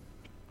 Yeah.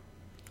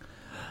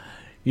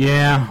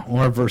 Yeah,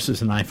 or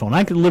versus an iPhone.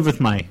 I could live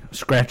with my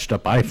scratched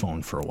up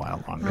iPhone for a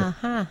while longer.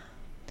 Uh-huh.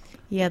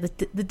 Yeah, the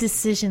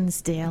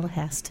decisions Dale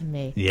has to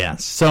make. Yeah,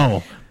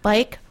 so.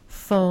 Bike,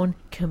 phone,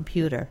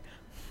 computer.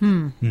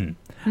 Well,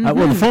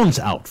 the phone's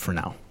out for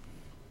now.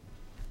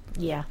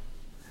 Yeah.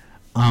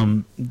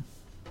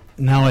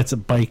 Now it's a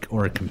bike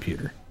or a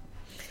computer.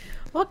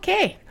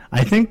 Okay.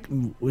 I think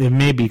it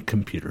may be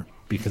computer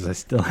because I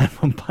still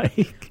have a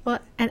bike. Well,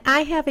 and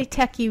I have a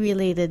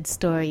techie-related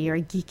story or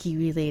a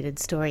geeky-related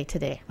story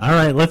today. All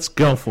right, let's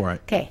go for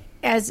it. Okay.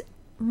 As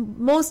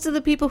most of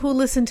the people who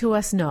listen to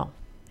us know,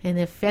 and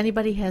if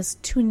anybody has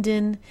tuned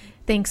in,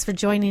 thanks for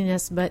joining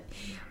us, but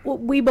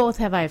we both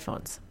have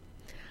iPhones.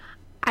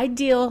 I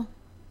deal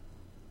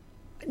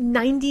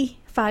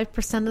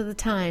 95% of the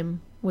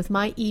time with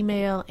my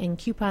email and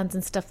coupons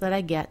and stuff that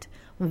I get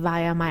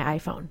via my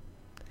iPhone.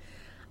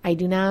 I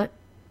do not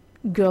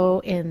go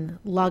and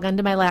log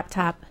onto my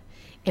laptop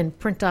and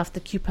print off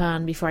the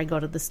coupon before I go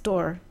to the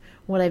store.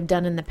 What I've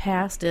done in the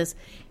past is,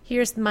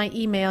 here's my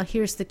email,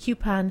 here's the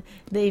coupon.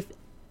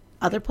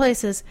 Other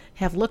places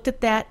have looked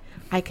at that.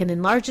 I can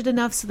enlarge it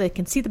enough so they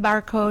can see the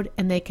barcode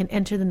and they can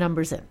enter the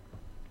numbers in.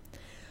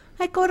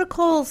 I go to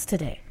Kohl's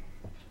today.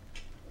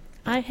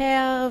 I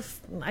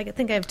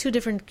think I have two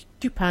different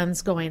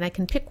coupons going. I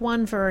can pick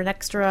one for an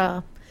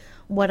extra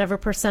whatever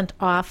 %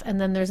 off, and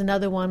then there's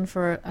another one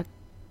for a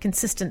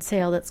consistent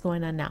sale that's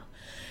going on now.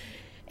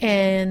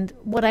 And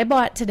what I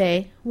bought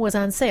today was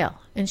on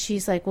sale. And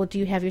she's like, well, do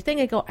you have your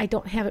thing? I go, I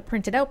don't have it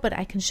printed out, but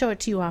I can show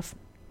it to you off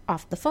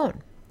the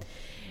phone.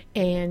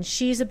 And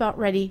she's about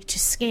ready to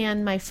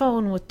scan my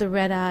phone with the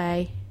red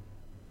eye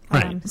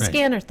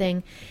scanner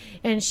thing.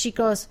 And she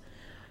goes,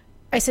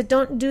 I said,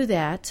 don't do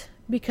that,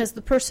 because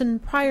the person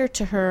prior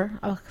to her,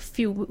 a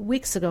few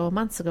weeks ago,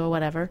 months ago,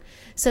 whatever,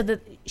 said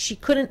that she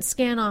couldn't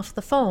scan off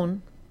the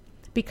phone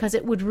because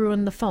it would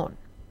ruin the phone.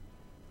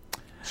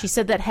 She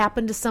said that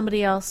happened to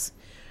somebody else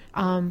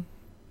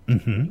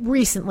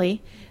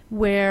recently,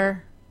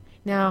 where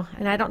now,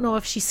 and I don't know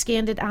if she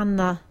scanned it on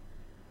the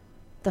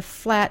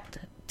flat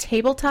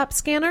tabletop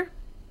scanner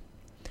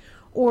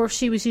or if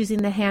she was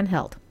using the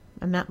handheld.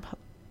 I'm not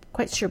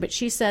quite sure, but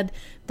she said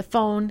the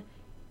phone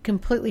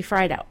completely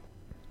fried out.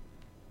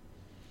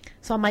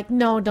 So I'm like,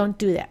 no, don't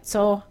do that.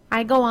 So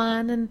I go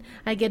on and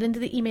I get into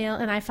the email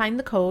and I find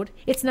the code.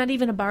 It's not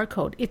even a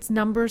barcode. It's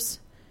numbers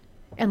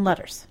and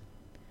letters.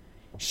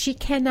 She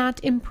cannot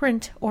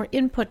input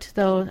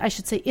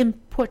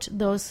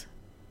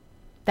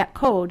that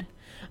code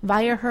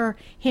via her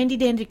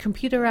handy-dandy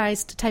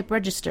computerized type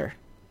register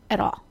at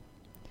all.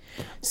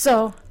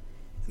 So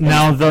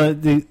now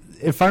the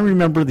if I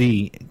remember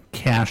the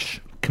cash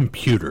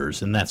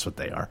computers, and that's what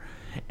they are,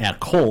 at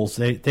Kohl's,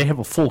 they have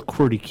a full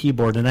QWERTY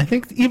keyboard, and I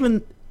think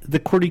even the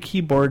QWERTY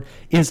keyboard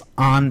is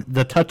on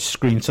the touch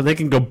screen, so they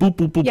can go boop,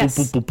 boop, boop, Yes.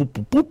 boop, boop, boop,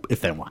 boop, boop,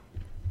 if they want.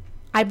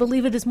 I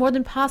believe it is more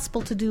than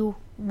possible to do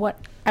what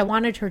I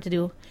wanted her to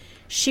do.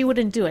 She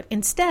wouldn't do it.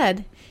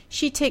 Instead,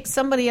 she takes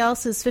somebody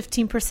else's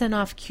 15%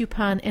 off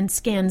coupon and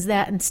scans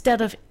that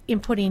instead of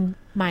inputting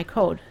my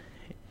code.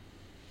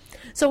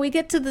 So we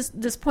get to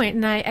this point,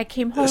 and I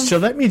came home. So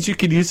that means you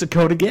could use the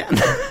code again.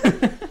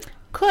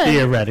 Could.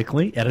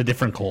 Theoretically, at a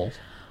different Kohl's.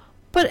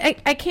 But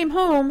I came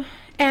home,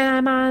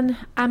 and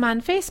I'm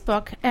on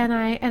Facebook, and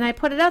I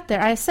put it out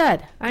there. I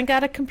said, I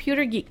got a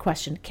computer geek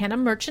question. Can a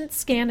merchant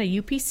scan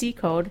a UPC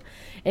code,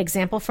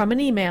 example from an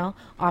email,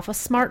 off a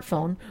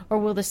smartphone, or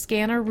will the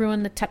scanner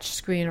ruin the touch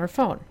screen or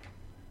phone?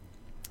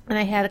 And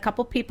I had a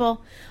couple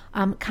people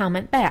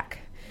comment back.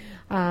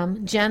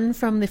 Jen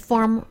from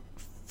the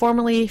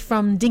formerly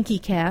from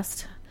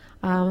DinkyCast.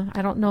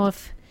 I don't know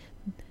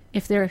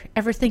if they're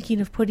ever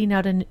thinking of putting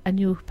out a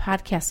new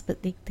podcast,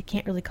 but they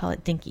can't really call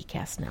it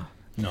DinkyCast now.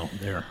 No,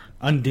 they're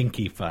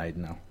undinkified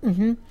now.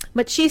 Mm-hmm.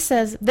 But she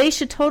says they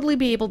should totally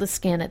be able to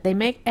scan it. They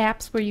make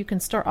apps where you can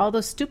store all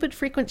those stupid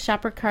frequent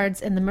shopper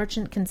cards and the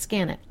merchant can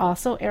scan it.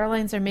 Also,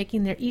 airlines are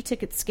making their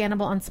e-tickets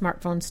scannable on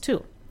smartphones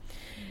too.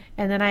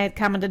 And then I had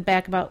commented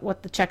back about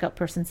what the checkout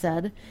person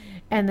said.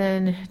 And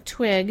then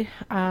Twig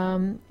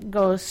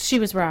goes, she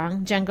was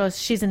wrong. Jen goes,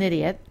 she's an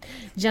idiot.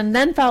 Jen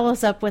then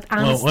follows up with,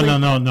 honestly... Well,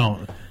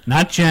 no.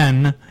 Not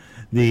Jen,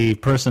 the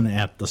person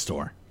at the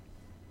store.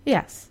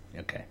 Yes.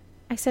 Okay.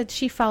 I said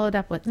she followed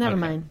up with, never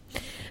mind.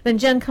 Then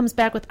Jen comes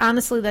back with,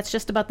 honestly, that's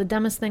just about the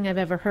dumbest thing I've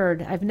ever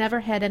heard. I've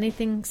never had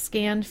anything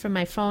scanned from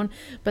my phone,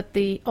 but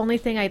the only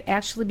thing I'd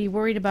actually be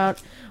worried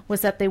about was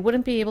that they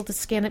wouldn't be able to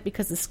scan it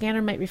because the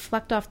scanner might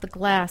reflect off the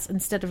glass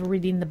instead of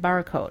reading the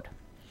barcode.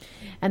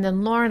 And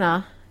then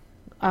Lorna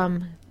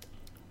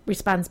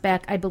responds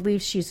back, I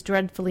believe she's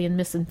dreadfully and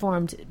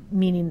misinformed,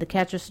 meaning the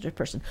cash register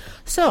person.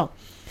 So,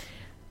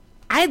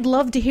 I'd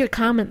love to hear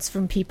comments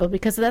from people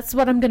because that's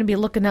what I'm going to be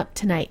looking up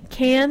tonight.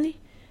 Can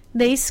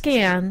they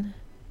scan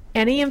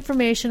any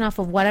information off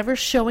of whatever's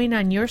showing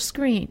on your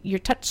screen, your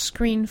touch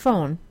screen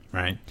phone,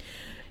 right,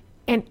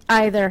 and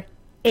either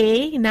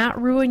A,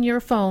 not ruin your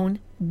phone,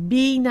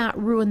 B, not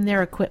ruin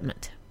their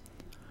equipment?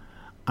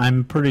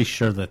 I'm pretty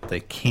sure that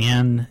they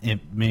can. It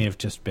may have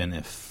just been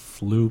a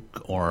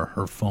fluke, or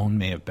her phone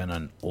may have been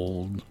an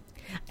old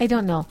I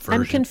don't know. version.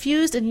 I'm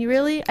confused, and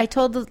I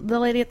told the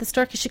lady at the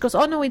store, because she goes,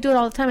 oh, no, we do it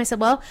all the time. I said,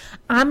 well,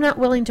 I'm not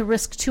willing to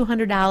risk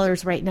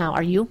 $200 right now.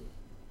 Are you?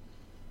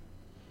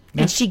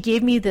 Yeah. And she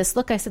gave me this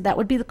look. I said, that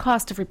would be the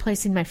cost of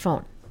replacing my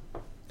phone.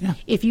 Yeah.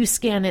 If you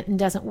scan it and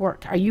it doesn't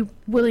work, are you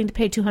willing to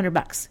pay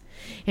 $200?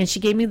 And she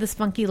gave me this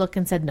funky look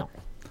and said no.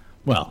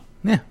 Well,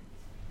 yeah.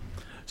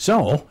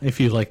 So, if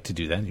you'd like to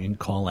do that, you can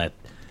call at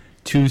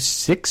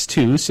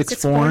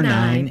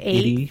 262-649-80.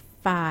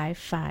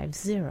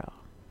 8550.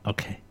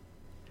 Okay.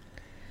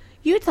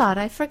 You thought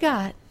I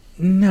forgot.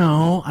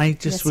 No, I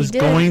just Yes, you was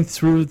did. going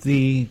through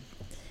the...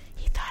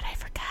 He thought I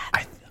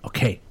forgot.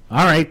 Okay.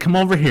 All right, come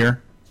over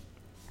here.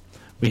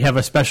 We have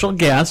a special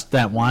guest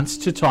that wants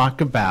to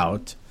talk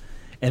about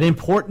an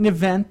important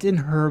event in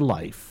her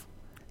life.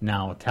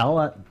 Now,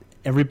 tell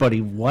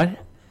everybody what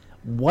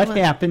Well,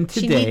 happened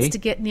today. She needs to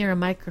get near a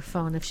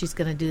microphone if she's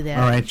going to do that.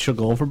 All right, she'll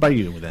go over by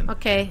you then.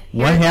 Okay.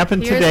 What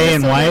happened here's today,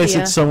 and Miss why is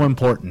Olivia. it so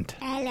important?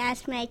 I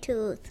lost my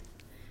tooth.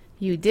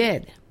 You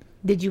did.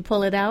 Did you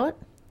pull it out,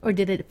 or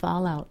did it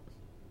fall out?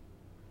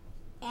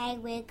 I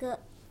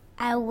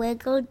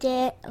wiggled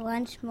it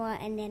once more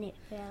and then it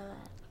fell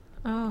out.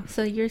 Oh,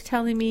 so you're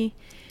telling me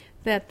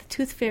that the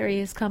tooth fairy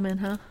is coming,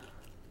 huh?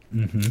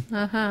 Mm-hmm.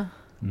 Uh-huh.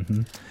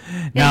 Mm-hmm.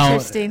 Now,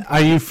 Interesting.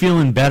 are you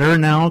feeling better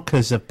now?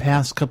 Because the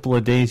past couple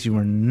of days you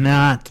were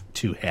not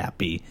too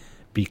happy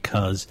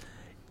because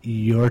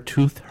your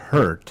tooth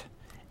hurt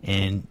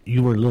and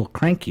you were a little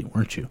cranky,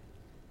 weren't you?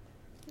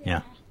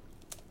 Yeah.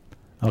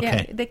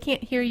 Okay. Yeah, they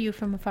can't hear you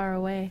from far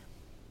away.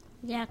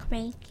 Yeah,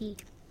 cranky.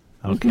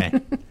 Okay.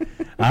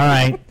 All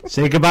right.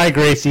 Say goodbye,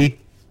 Gracie.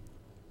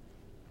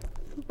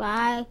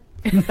 Bye.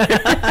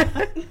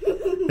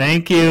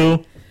 Thank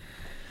you.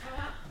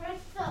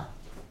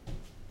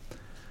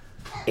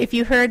 If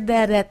you heard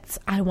that, it's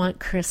I want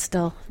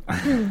Crystal.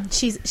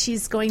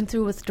 She's going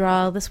through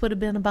withdrawal. This would have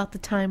been about the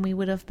time we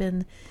would have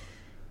been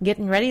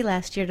getting ready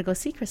last year to go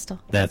see Crystal.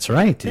 That's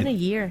right. It's been a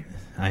year.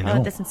 I Oh,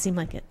 know. it doesn't seem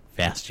like it.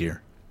 Fast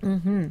year.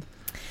 Mm-hmm.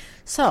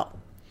 So,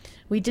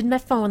 we did my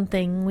phone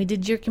thing. We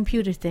did your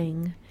computer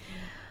thing.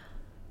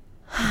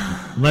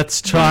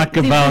 Let's talk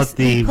about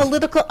the...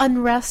 political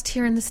unrest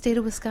here in the state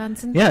of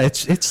Wisconsin. Yeah,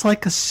 it's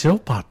like a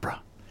soap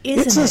opera.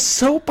 Isn't It's it? a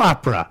soap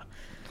opera.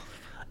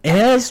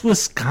 As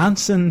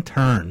Wisconsin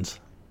turns,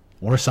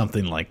 or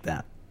something like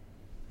that.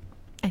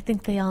 I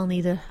think they all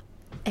need a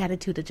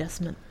attitude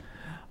adjustment.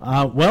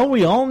 Well,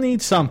 we all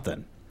need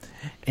something,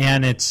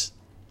 and it's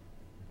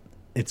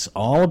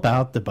all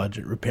about the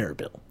budget repair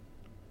bill.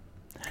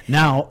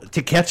 Now,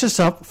 to catch us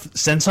up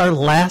since our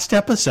last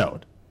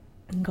episode,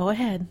 Go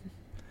ahead.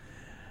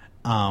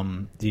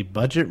 the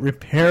budget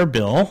repair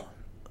bill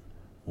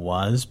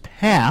was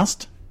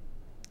passed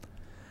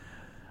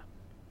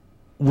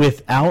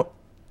without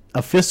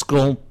a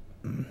fiscal.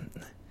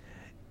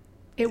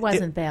 It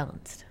wasn't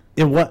balanced.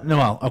 It was no.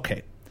 Well,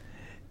 okay.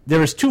 There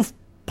was two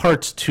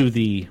parts to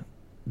the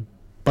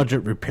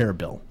budget repair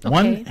bill. Okay.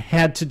 One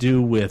had to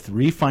do with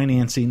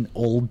refinancing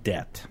old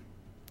debt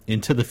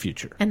into the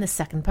future, And the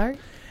second part?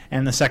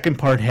 and the second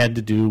part had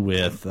to do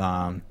with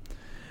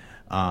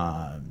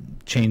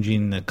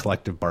changing the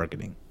collective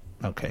bargaining.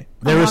 Okay.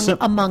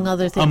 Among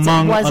other things.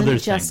 Among it wasn't other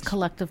just things.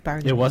 collective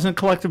bargaining. It wasn't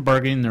collective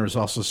bargaining. There was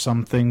also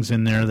some things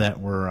in there that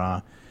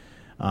were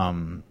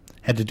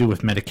had to do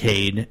with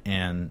Medicaid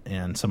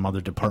and some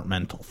other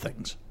departmental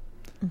things.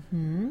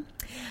 Mm-hmm.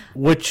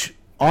 Which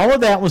all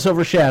of that was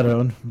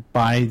overshadowed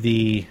by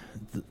the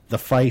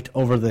fight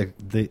over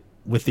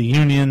with the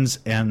unions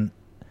and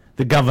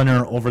the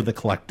governor over the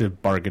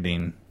collective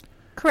bargaining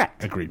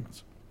Correct.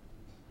 agreements.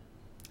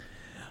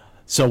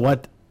 So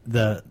what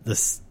the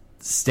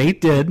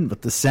state did,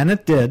 what the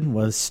Senate did,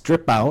 was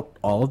strip out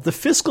all of the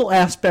fiscal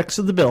aspects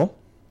of the bill,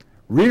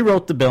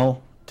 rewrote the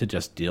bill to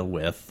just deal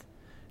with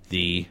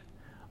the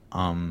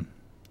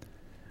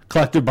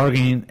collective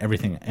bargaining,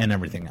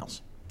 everything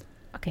else.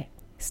 Okay,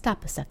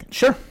 stop a second.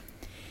 Sure.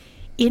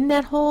 In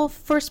that whole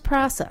first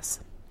process,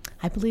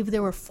 I believe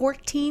there were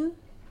 14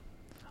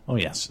 Oh,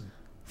 yes.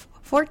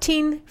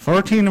 14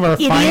 of our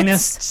idiots.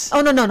 finest.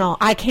 Oh, no.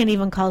 I can't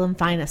even call them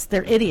finest.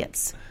 They're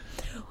idiots.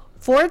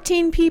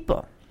 14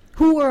 people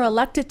who were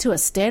elected to a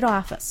state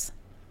office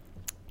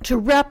to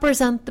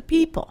represent the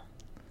people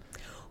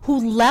who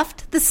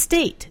left the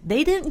state.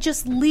 They didn't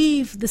just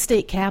leave the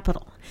state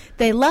capital.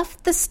 They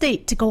left the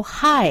state to go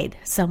hide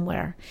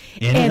somewhere.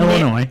 In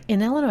Illinois.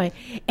 In Illinois.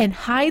 And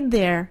hide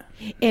there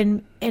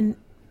and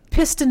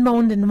pissed and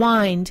moaned and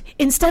whined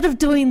instead of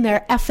doing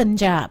their effing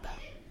job.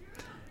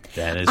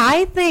 That is.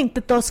 I think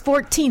that those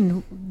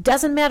 14,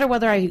 doesn't matter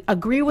whether I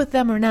agree with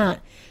them or not,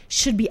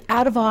 should be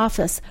out of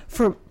office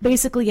for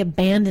basically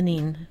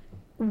abandoning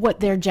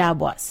what their job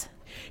was.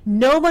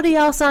 Nobody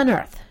else on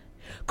earth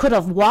could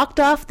have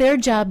walked off their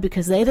job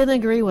because they didn't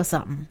agree with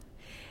something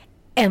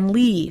and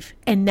leave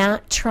and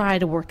not try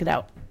to work it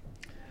out.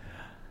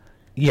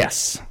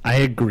 Yes, I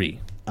agree.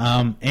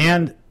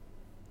 And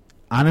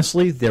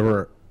honestly, there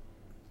were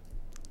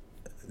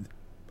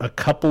a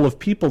couple of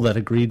people that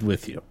agreed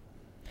with you.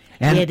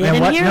 And, you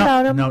didn't hear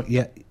about them. No,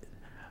 yeah.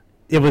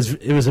 It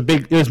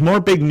was more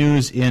big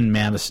news in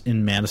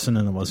Madison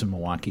than it was in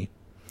Milwaukee.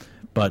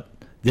 But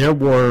there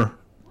were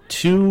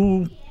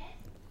two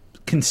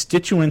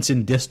constituents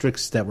in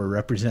districts that were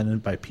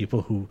represented by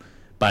people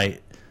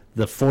by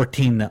the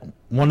 14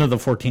 one of the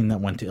 14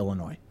 that went to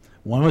Illinois.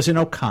 One was in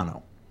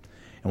Oconto.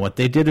 And what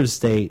they did is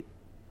they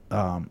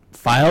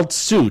filed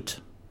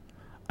suit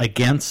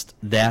against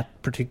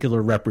that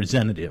particular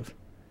representative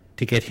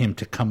to get him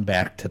to come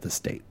back to the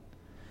state.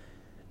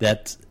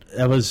 That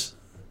was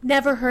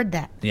Never heard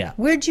that. Yeah.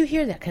 Where'd you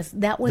hear that? Because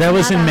that was that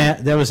was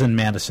in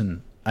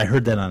Madison. I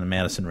heard that on a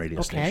Madison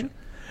radio station.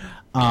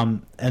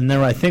 And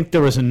I think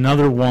there was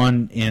another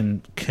one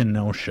in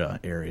Kenosha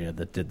area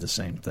that did the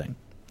same thing.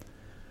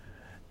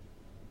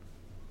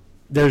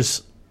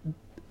 This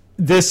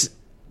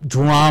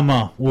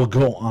drama will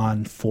go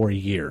on for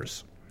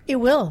years. It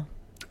will.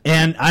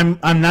 And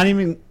I'm not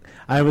even.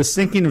 I was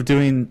thinking of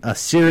doing a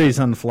series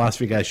on the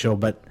Philosophy Guy show,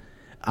 but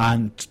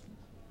on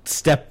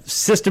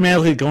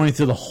systematically going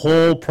through the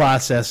whole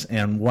process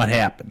and what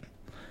happened,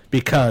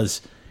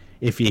 because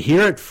if you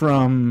hear it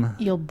from,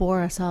 you'll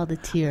bore us all to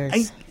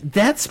tears.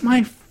 That's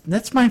my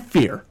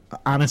fear.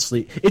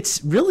 Honestly,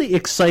 it's really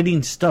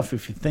exciting stuff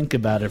if you think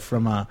about it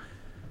from a.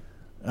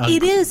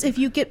 It is if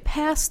you get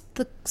past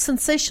the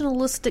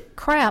sensationalistic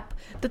crap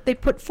that they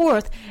put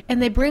forth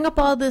and they bring up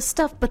all this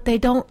stuff, but they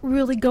don't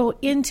really go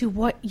into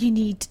what you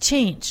need to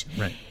change.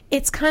 Right.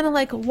 It's kind of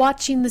like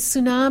watching the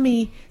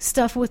tsunami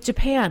stuff with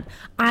Japan.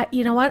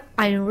 You know what?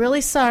 I'm really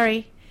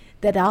sorry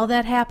that all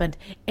that happened,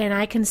 and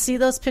I can see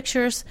those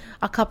pictures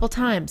a couple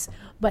times,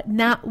 but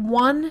not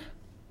one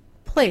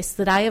place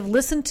that I have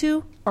listened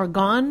to or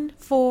gone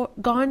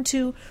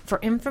to for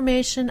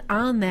information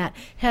on that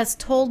has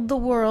told the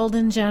world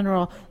in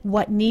general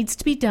what needs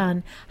to be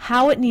done,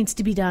 how it needs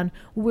to be done,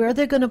 where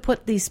they're going to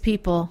put these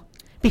people,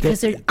 because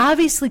they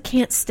obviously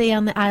can't stay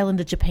on the island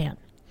of Japan.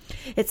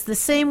 It's the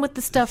same with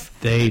the stuff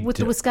with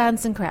the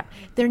Wisconsin crap.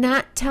 They're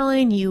not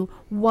telling you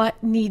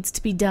what needs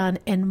to be done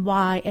and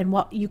why and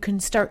what you can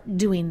start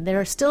doing.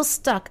 They're still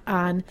stuck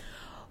on,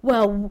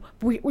 well,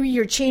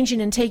 you're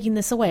changing and taking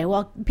this away.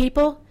 Well,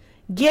 people,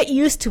 get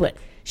used to it.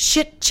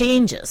 Shit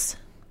changes.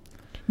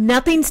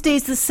 Nothing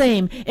stays the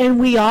same, and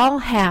we all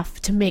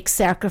have to make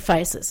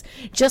sacrifices.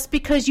 Just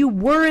because you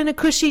were in a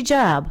cushy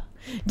job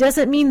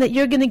doesn't mean that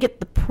you're going to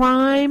get the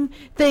prime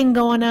thing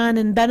going on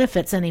in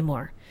benefits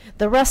anymore.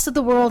 The rest of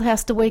the world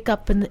has to wake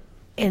up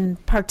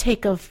and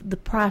partake of the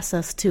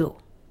process too.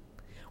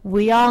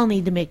 We all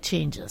need to make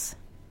changes.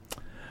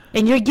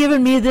 And you're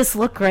giving me this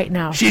look right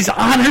now. She's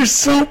on her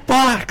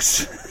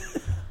soapbox.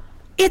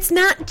 It's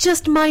not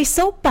just my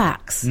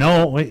soapbox.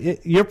 No,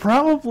 you're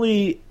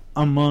probably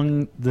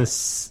among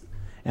this,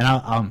 and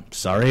I'm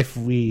sorry if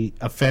we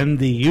offend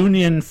the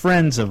union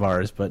friends of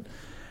ours, but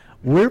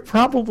we're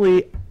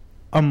probably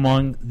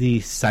among the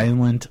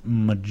silent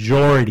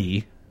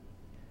majority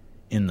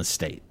in the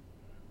state.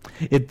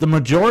 The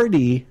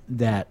majority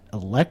that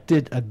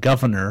elected a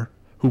governor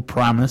who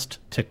promised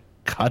to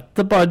cut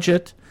the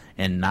budget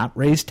and not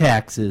raise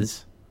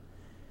taxes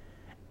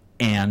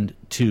and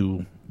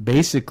to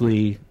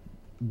basically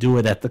do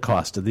it at the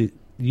cost of the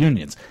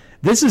unions.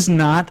 This is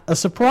not a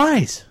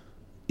surprise.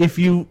 If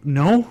you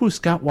know who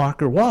Scott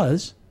Walker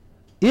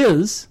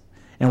is,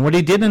 and what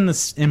he did in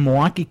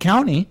Milwaukee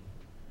County,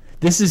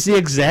 this is the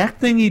exact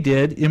thing he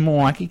did in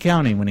Milwaukee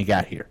County when he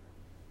got here.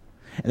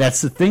 And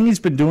that's the thing he's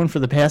been doing for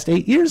the past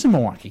 8 years in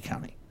Milwaukee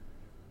County.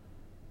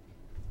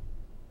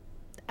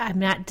 I'm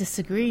not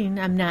disagreeing.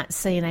 I'm not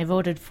saying I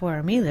voted for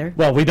him either.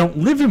 Well, we don't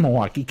live in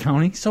Milwaukee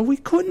County, so we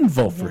couldn't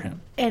vote for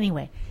him.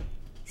 Anyway,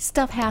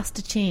 stuff has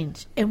to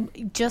change.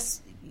 And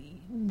just,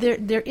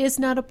 there is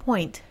not a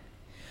point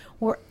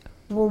where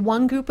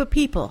one group of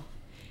people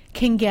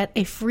can get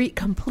a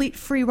complete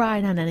free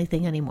ride on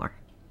anything anymore.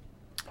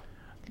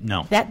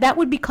 No. That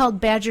would be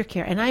called Badger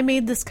Care. And I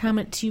made this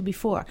comment to you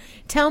before.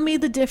 Tell me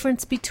the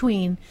difference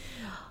between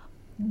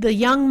the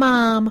young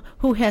mom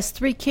who has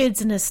 3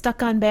 kids and is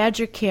stuck on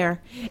Badger Care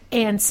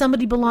and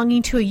somebody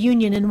belonging to a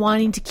union and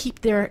wanting to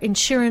keep their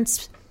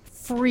insurance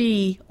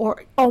free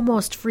or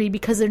almost free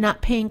because they're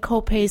not paying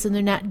co-pays and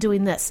they're not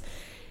doing this.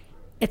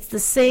 It's the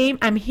same.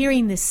 I'm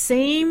hearing the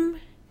same.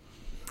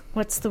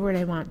 What's the word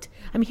I want?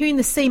 I'm hearing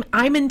the same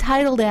I'm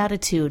entitled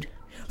attitude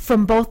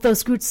from both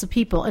those groups of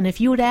people. And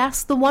if you would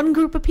ask the one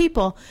group of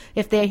people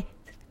if they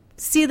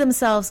see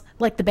themselves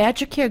like the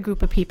Badger Care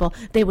group of people,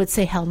 they would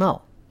say hell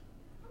no.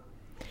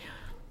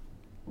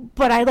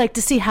 But I like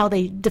to see how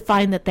they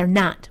define that they're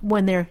not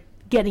when they're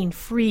getting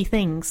free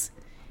things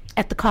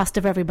at the cost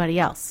of everybody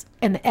else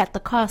and at the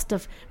cost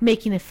of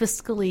making a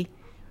fiscally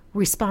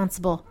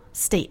responsible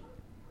state.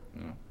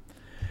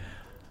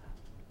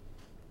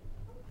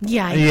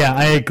 Yeah,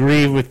 I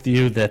agree with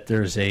you that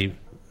there's an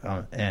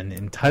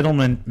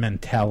entitlement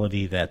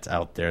mentality that's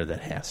out there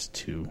that has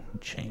to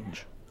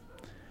change.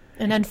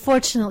 And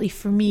unfortunately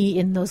for me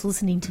and those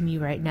listening to me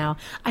right now,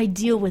 I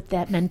deal with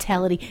that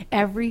mentality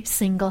every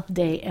single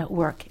day at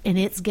work, and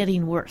it's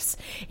getting worse.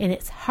 And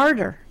it's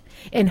harder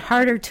and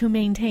harder to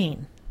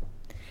maintain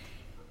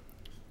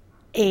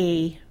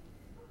a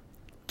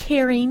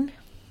caring,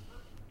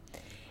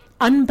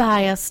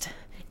 unbiased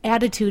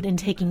attitude in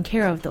taking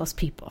care of those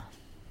people.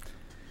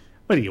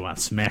 What do you want,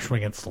 smash them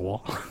against the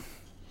wall?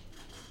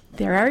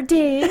 There are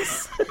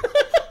days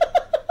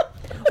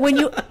when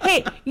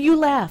you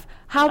laugh.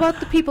 How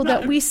about the people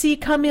that we see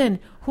come in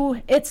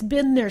who it's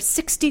been their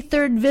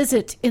 63rd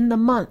visit in the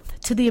month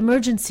to the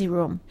emergency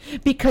room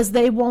because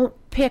they won't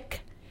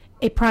pick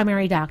a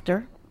primary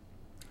doctor,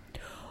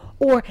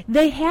 or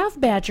they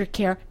have Badger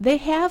Care, they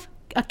have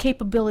a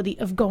capability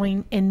of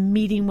going and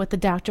meeting with the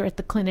doctor at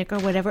the clinic or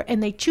whatever,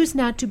 and they choose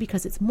not to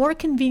because it's more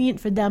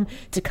convenient for them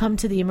to come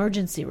to the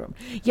emergency room.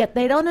 Yet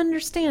they don't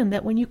understand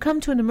that when you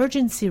come to an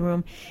emergency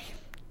room,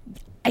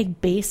 a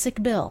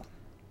basic bill,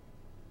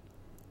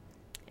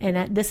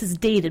 and this is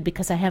dated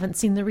because I haven't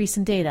seen the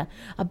recent data,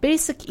 a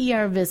basic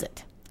ER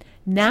visit,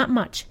 not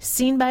much,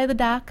 seen by the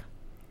doc,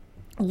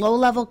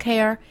 low-level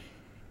care,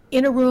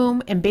 in a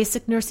room, and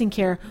basic nursing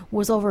care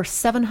was over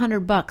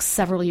 $700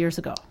 several years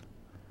ago.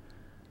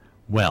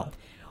 Well,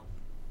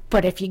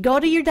 but if you go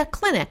to your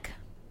clinic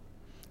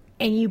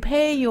and you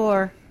pay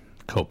your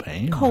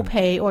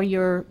copay or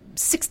your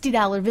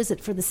 $60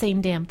 visit for the same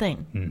damn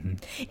thing,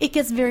 it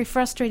gets very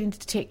frustrating to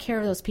take care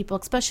of those people,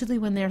 especially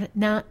when they're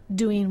not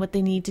doing what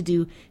they need to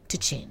do to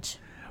change.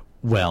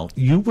 Well,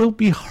 you will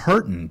be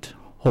heartened,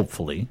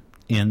 hopefully,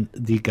 in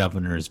the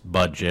governor's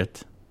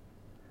budget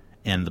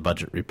and the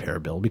budget repair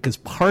bill, because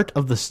part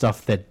of the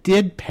stuff that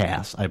did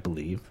pass, I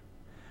believe,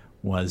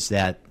 was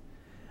that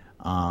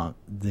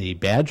the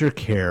Badger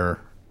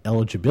Care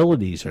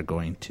eligibilities are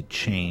going to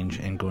change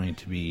and going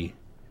to be,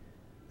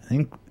 I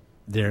think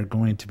they're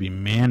going to be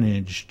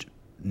managed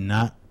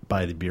not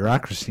by the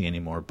bureaucracy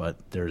anymore, but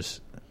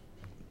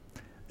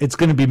it's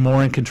going to be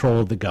more in control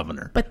of the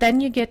governor. But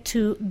then you get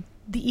to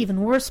the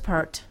even worse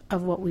part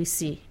of what we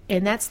see,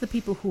 and that's the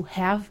people who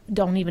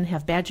don't even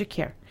have Badger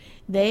Care.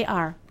 They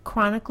are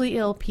chronically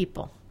ill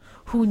people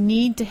who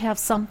need to have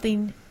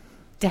something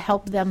to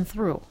help them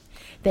through.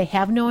 They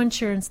have no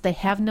insurance, they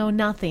have no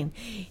nothing,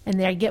 and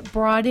they get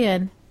brought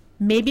in,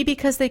 maybe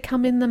because they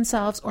come in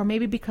themselves, or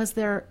maybe because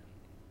they're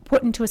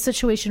put into a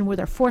situation where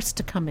they're forced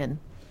to come in.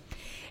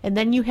 And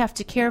then you have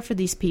to care for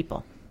these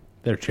people.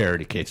 They're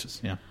charity cases,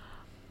 yeah.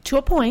 To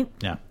a point.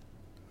 Yeah.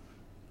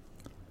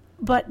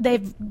 But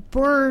they've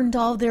burned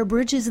all their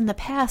bridges in the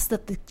past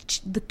that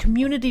the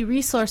community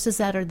resources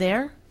that are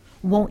there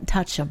won't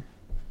touch them.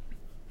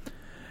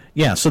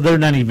 Yeah, so they're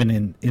not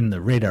even in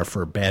the radar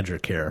for Badger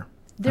Care.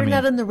 They're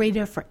not on the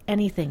radar for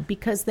anything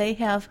because they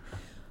have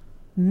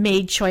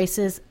made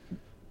choices,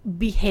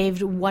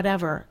 behaved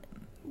whatever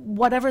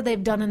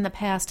they've done in the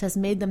past has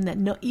made them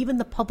that even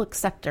the public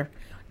sector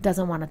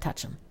doesn't want to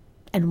touch them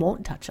and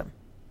won't touch them.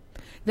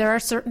 There are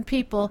certain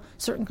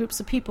groups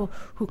of people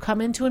who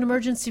come into an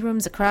emergency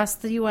rooms across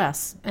the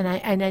U.S., and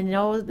I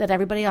know that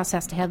everybody else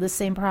has to have the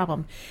same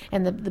problem.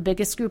 And the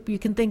biggest group you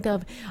can think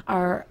of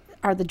are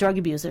the drug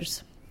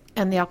abusers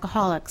and the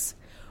alcoholics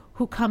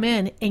who come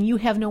in and you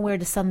have nowhere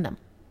to send them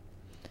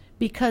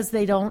because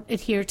they don't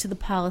adhere to the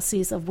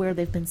policies of where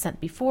they've been sent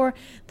before.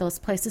 Those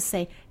places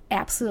say,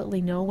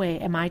 absolutely no way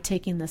am I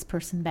taking this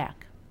person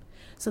back.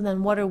 So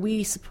then what are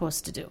we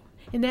supposed to do?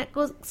 And that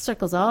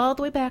circles all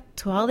the way back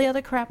to all the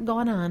other crap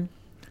going on.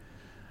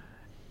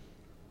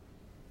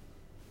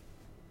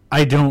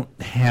 I don't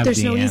have There's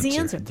the no answer. easy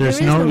answer. There's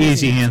There is no no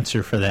easy easy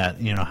answer for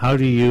that. How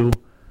do you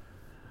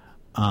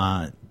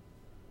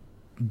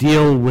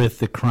deal with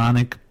the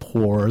chronic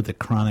poor, the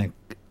chronic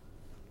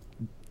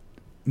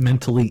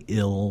mentally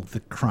ill,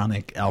 the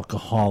chronic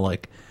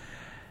alcoholic?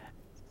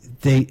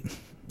 They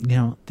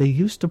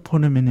used to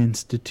put them in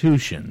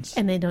institutions.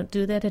 And they don't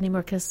do that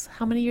anymore because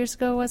how many years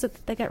ago was it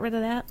that they got rid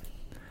of that?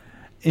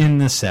 In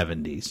the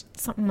 70s.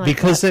 Something like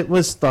because that. it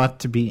was thought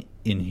to be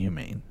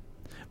inhumane.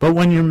 But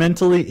when you're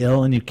mentally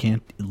ill and you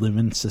can't live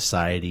in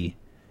society,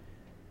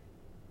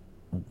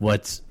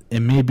 it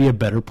may be a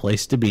better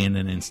place to be in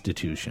an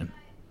institution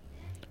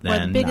than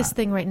Well, the biggest not.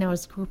 thing right now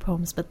is group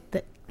homes, but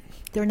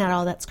they're not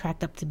all that's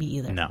cracked up to be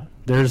either. No,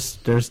 there's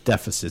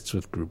deficits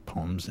with group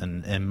homes,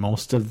 and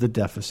most of the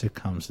deficit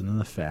comes in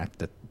the fact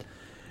that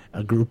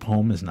a group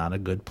home is not a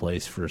good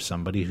place for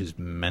somebody who's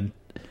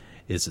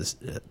is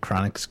a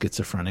chronic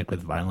schizophrenic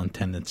with violent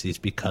tendencies,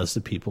 because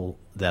the people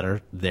that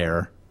are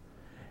there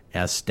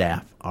as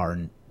staff are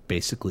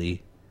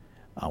basically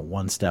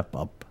one step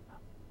up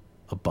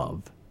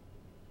above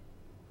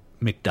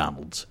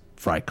McDonald's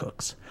fry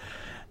cooks.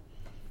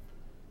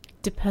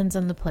 Depends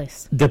on the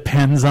place.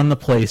 Depends on the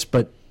place,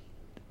 but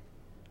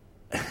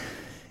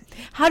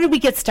How did we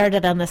get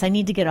started on this? I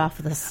need to get off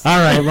of this. all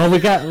right. Well, we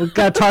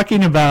got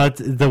talking about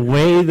the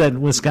way that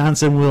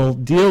Wisconsin will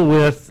deal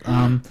with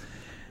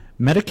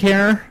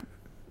Medicare,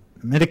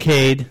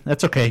 Medicaid.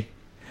 That's okay,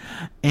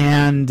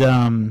 and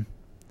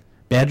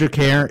Badger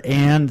Care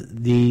and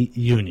the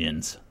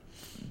unions.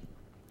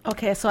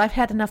 Okay, so I've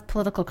had enough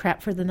political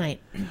crap for the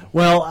night.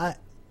 Well,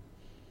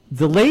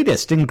 the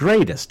latest and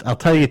greatest. I'll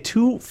tell you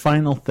two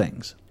final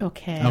things.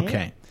 Okay.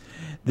 Okay.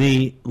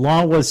 The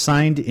law was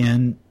signed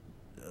in,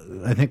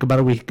 I think, about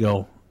a week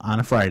ago on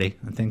a Friday.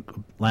 I think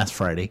last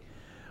Friday.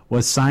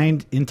 Was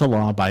signed into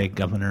law by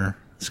Governor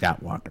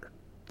Scott Walker.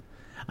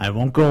 I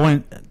won't go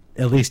in,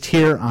 at least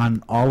here,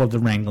 on all of the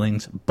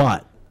wranglings,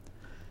 but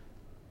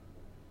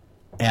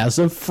as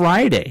of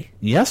Friday,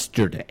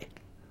 yesterday,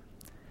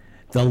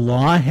 the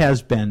law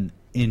has been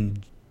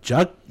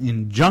injuncted,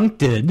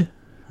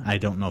 I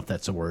don't know if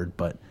that's a word,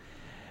 but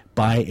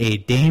by a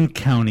Dane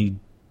County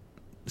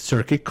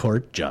Circuit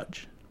Court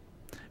judge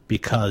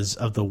because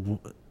of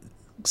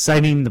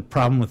citing the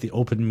problem with the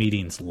open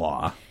meetings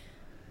law.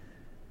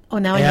 Oh,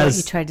 now I know what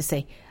you tried to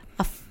say.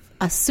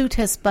 A suit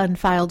has been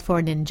filed for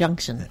an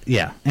injunction.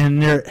 Yeah,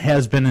 and there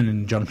has been an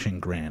injunction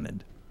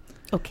granted.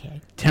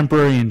 Okay.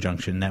 Temporary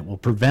injunction that will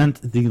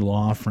prevent the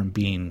law from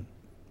being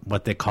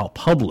what they call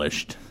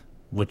published,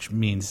 which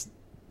means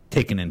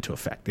taken into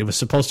effect. It was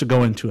supposed to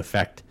go into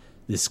effect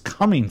this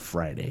coming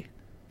Friday.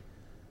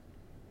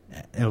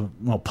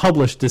 Well,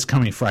 published this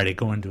coming Friday,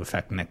 go into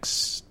effect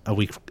a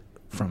week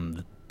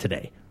from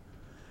today.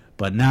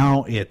 But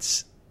now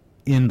it's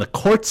in the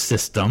court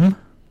system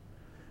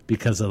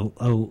because a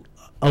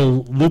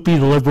loopy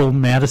liberal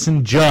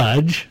Madison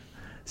judge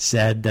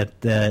said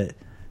that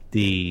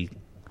the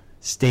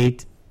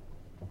state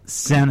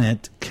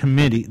Senate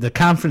committee, the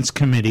conference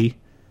committee,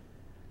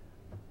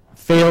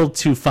 failed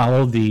to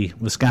follow the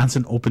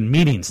Wisconsin open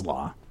meetings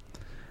law,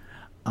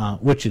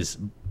 which is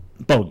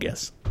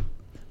bogus.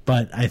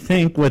 But I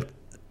think what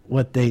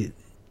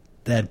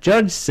that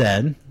judge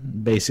said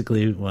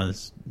basically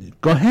was,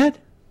 go ahead.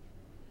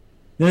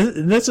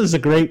 This is a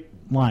great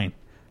line.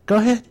 Go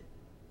ahead.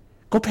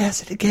 Go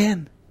pass it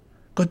again.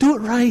 Go do it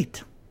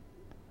right.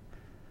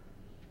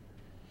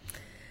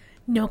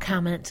 No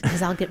comment,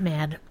 because I'll get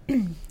mad.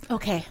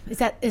 Okay, is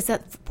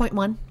that point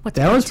one? What's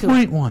That point was two?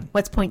 point one.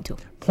 What's point two?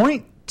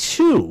 Point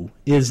two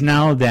is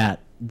now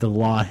that the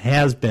law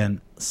has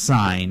been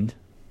signed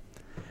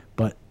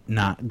but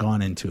not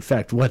gone into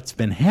effect. What's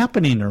been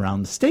happening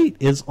around the state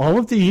is all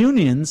of the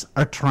unions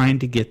are trying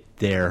to get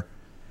their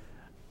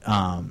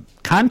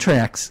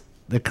contracts,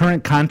 the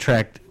current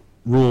contract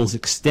rules,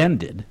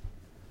 extended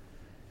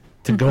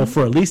to go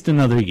for at least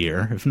another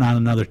year, if not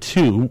another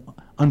 2,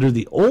 under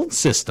the old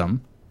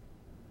system,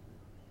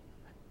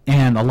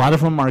 and a lot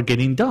of them are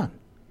getting done.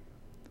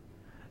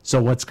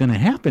 So what's going to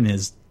happen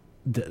is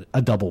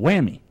a double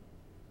whammy.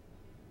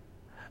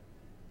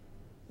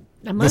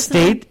 The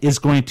state is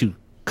going to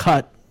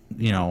cut,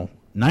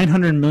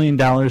 $900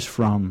 million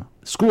from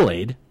school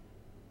aid.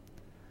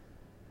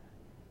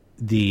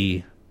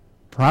 The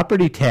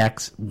property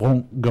tax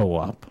won't go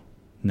up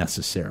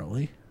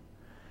necessarily.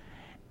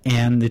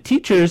 And the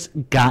teachers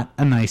got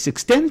a nice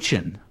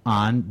extension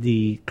on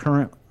the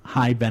current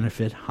high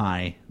benefit,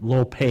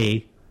 low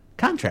pay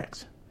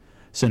contracts.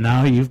 So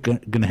now you're going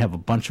to have a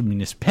bunch of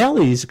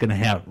municipalities going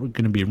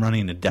to be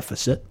running a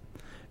deficit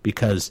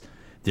because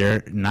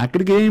they're not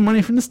going to get any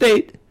money from the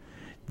state.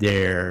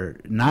 They're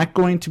not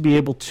going to be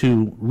able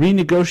to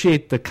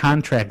renegotiate the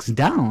contracts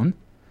down.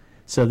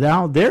 So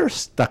now they're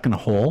stuck in a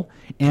hole.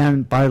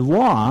 And by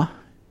law,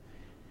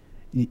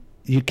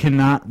 you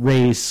cannot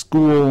raise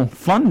school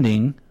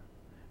funding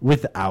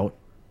without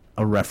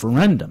a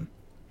referendum.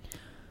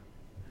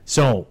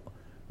 So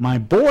my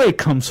boy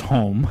comes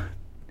home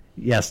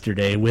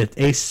yesterday with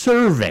a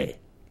survey.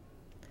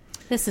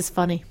 This is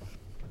funny.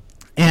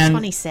 And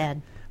Funny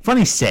sad.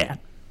 funny sad.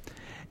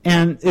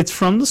 And it's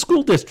from the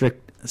school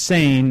district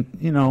saying,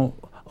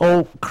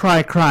 oh,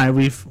 cry,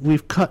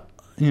 we've cut,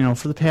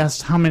 for the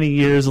past how many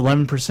years,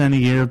 11% a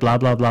year, blah,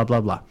 blah, blah,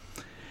 blah, blah.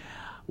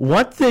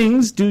 What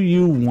things do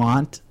you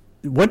want,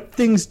 what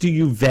things do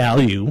you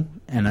value,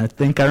 and I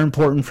think are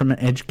important from an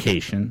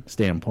education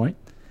standpoint,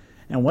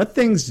 and what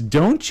things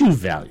don't you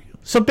value?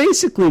 So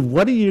basically,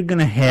 what are you going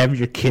to have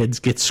your kids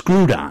get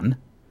screwed on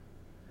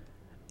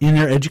in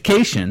their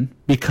education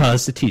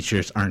because the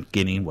teachers aren't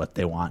getting what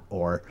they want,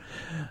 or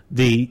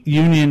the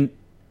union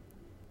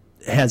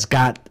has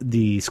got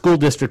the school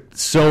district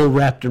so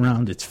wrapped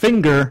around its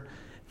finger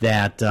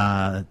that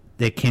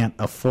they can't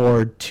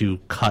afford to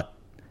cut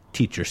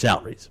teacher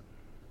salaries,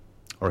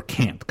 or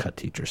can't cut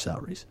teacher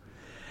salaries.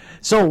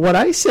 So what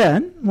I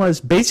said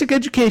was basic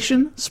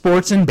education,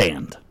 sports, and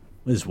band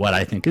is what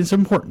I think is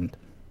important.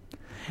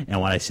 And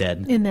what I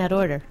said... In that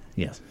order.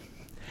 Yes.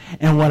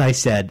 And what I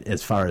said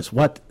as far as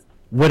what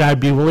would I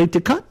be willing to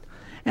cut?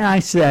 And I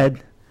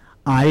said,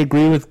 I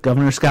agree with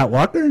Governor Scott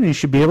Walker, and he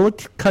should be able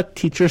to cut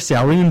teacher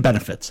salary and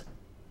benefits.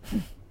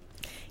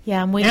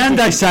 Yeah, I'm waiting. And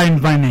I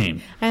signed my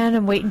name. And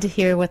I'm waiting to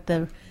hear what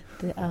the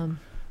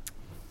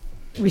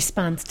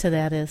response to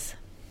that is.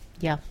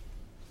 Yeah.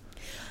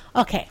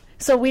 Okay,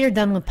 so we are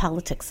done with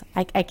politics.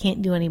 I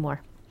can't do any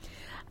more.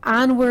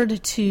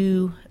 Onward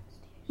to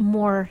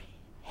more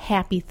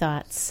happy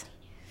thoughts.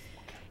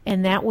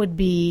 And that would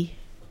be,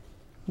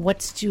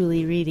 what's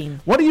Julie reading?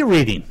 What are you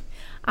reading?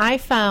 I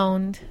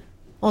found,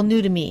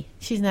 new to me,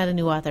 she's not a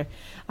new author,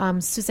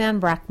 Suzanne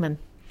Brockman.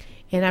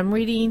 And I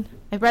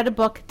read a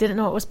book, didn't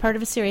know it was part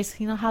of a series.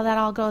 You know how that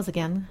all goes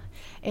again.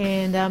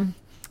 And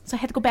so I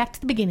had to go back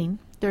to the beginning.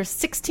 There's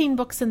 16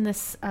 books in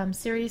this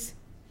series,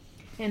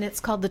 and it's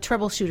called the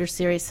Troubleshooter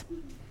series.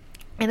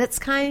 And it's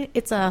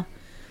a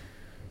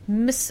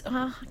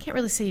I can't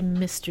really say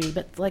mystery,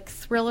 but like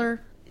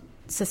thriller,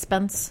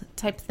 suspense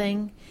type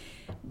thing.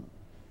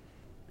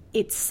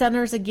 It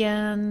centers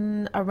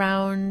again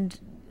around,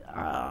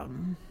 I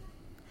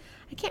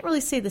can't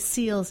really say the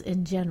SEALs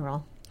in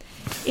general.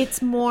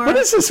 It's more... What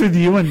is this with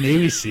you and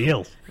Navy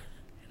SEALs?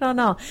 I don't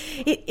know.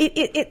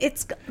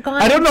 It's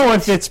gone... I don't know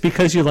if it's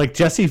because you like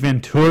Jesse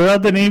Ventura,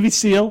 the Navy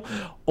SEAL,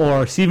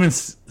 or Steven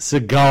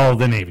Seagal,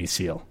 the Navy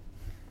SEAL.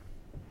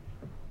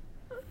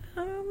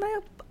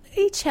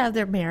 Each have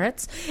their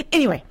merits.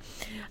 Anyway,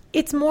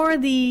 it's more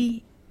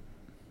the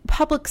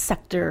public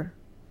sector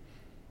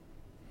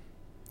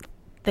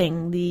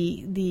thing,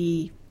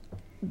 the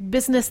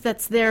business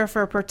that's there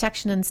for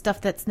protection and stuff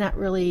that's not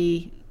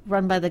really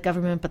run by the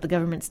government, but the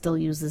government still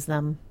uses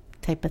them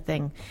type of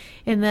thing.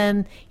 And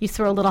then you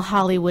throw a little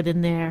Hollywood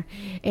in there,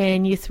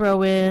 and you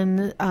throw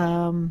in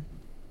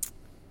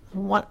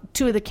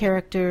two of the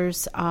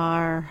characters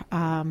are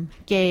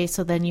gay,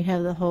 so then you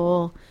have the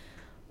whole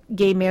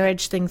gay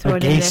marriage thing thrown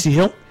in there. A gay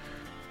SEAL?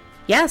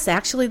 Yes,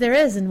 actually there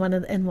is in one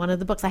of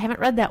the books. I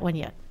haven't read that one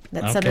yet.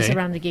 That centers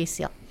around the gay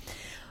SEAL.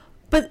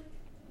 But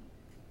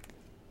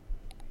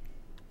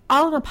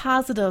all in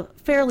a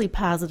fairly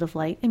positive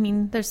light. I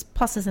mean, there's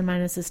pluses and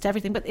minuses to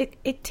everything, but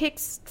it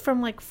takes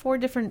from like 4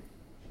 different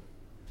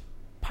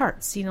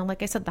parts.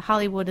 Like I said, the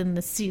Hollywood and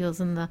the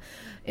SEALs and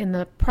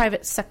the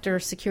private sector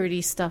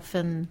security stuff,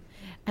 and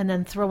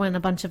then throw in a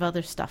bunch of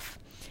other stuff.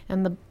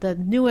 And the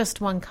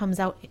newest one comes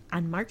out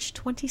on March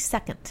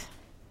 22nd.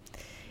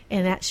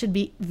 And that should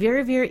be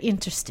very, very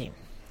interesting.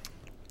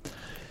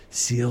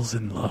 SEALs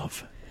in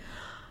love.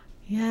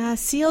 Yeah,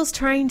 SEALs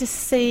trying to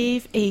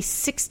save a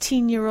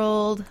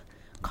 16-year-old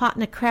caught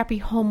in a crappy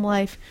home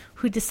life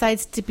who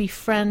decides to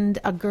befriend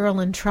a girl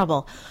in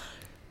trouble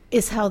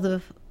is how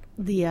the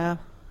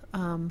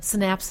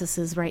synopsis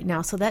is right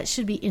now. So that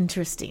should be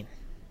interesting.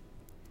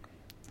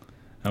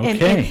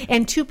 Okay.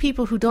 And 2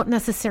 people who don't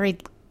necessarily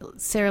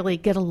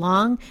get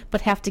along,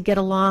 but have to get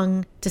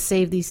along to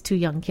save these 2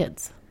 young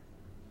kids.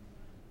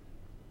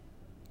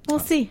 We'll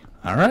see.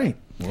 All right.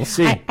 We'll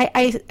see.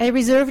 I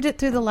reserved it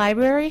through the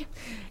library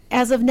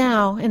as of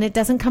now, and it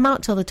doesn't come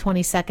out till the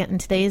 22nd, and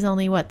today is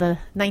only, the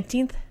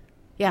 19th?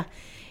 Yeah.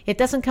 It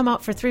doesn't come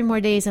out for 3 more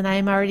days, and I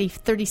am already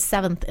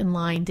 37th in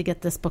line to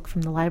get this book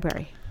from the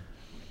library.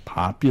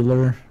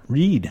 Popular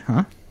read,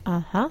 huh?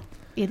 Uh-huh.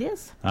 It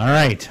is. All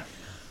right.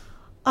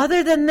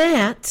 Other than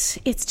that,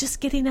 it's just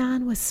getting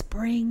on with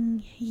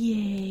spring. Yay.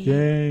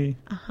 Yay.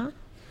 Uh-huh.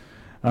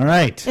 All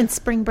right. And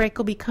spring break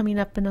will be coming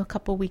up in a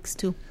couple weeks,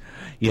 too.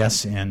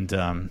 Yes, and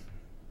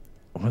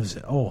what was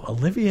it? Oh,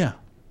 Olivia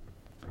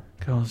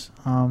goes,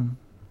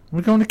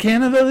 we're going to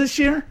Canada this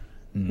year?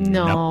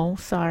 No,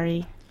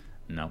 sorry.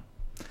 No.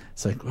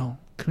 It's like, well,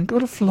 can we go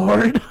to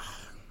Florida?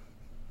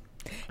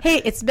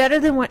 Hey, it's better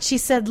than what she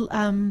said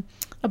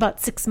about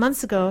 6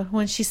 months ago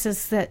when she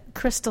says that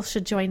Crystal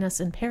should join us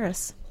in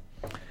Paris.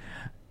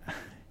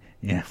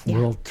 Yeah,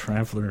 world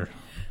traveler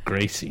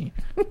Gracie.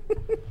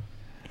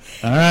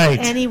 All right.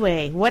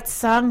 Anyway, what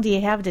song do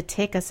you have to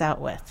take us out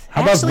with?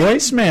 How about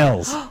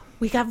voicemails?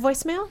 We got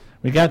voicemail?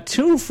 We got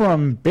 2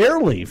 from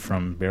Barely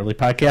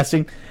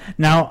Podcasting.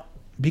 Now,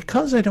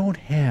 because I don't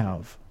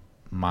have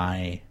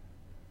my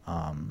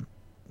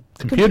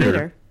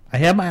computer, I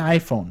have my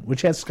iPhone,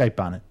 which has Skype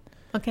on it.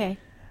 Okay.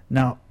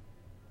 Now,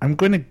 I'm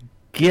going to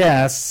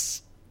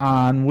guess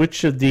on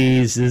which of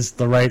these is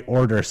the right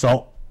order,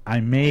 so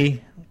I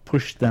may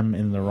push them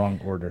in the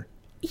wrong order.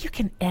 You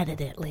can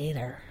edit it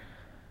later.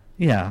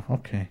 Yeah,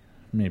 okay,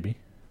 maybe.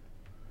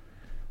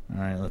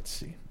 All right, let's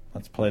see.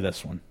 Let's play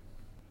this one.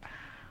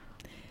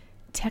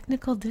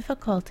 Technical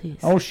difficulties.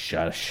 Oh,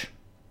 shush.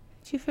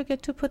 Did you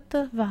forget to put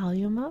the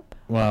volume up?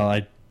 Well,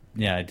 I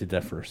did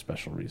that for a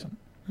special reason.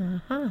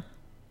 Uh-huh.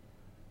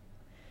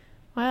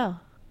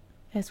 Well,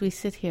 as we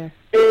sit here.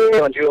 Hey,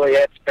 and Julia,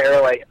 it's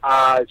Barely.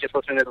 Just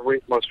listening to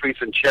the most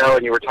recent show,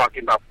 and you were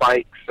talking about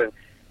bikes and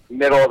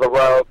middle of the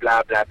road,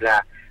 blah, blah,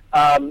 blah.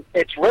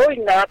 It's really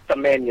not the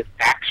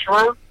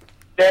manufacturer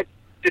that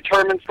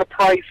determines the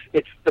price.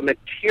 It's the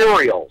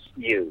materials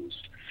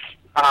used.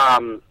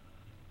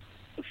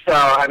 So,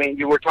 I mean,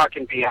 you were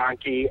talking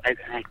Bianchi.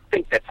 I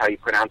think that's how you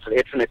pronounce it.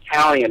 It's an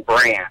Italian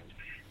brand.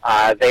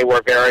 They're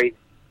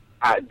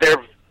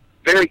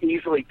very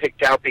easily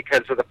picked out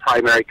because of the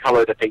primary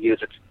color that they use.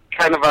 It's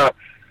kind of a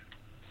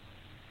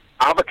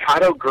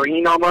avocado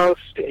green almost.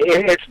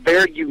 It's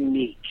very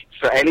unique.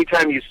 So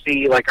anytime you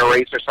see like a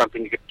race or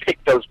something, you can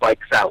pick those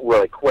bikes out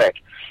really quick.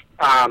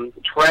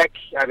 Trek,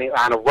 I mean,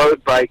 on a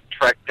road bike,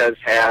 Trek does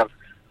have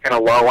kind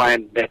of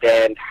low-end,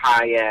 mid-end,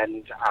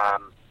 high-end,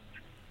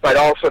 but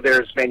also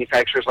there's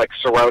manufacturers like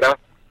Sirota.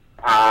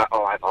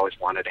 I've always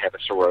wanted to have a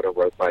Sirota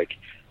road bike.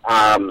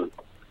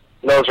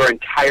 Those are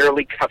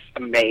entirely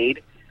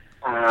custom-made.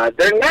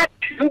 They're not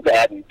too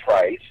bad in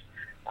price,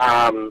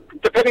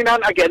 depending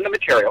on, again, the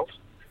materials.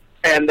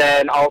 And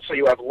then also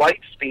you have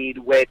Lightspeed,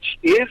 which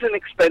is an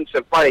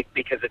expensive bike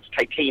because it's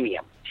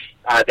titanium.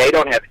 They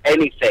don't have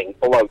anything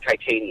below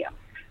titanium.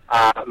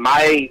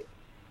 My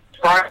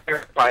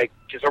prior bike,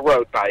 which is a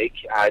road bike,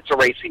 it's a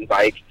racing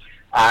bike,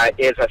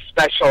 is a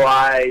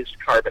specialized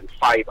carbon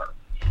fiber.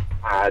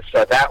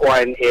 So that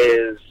one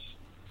is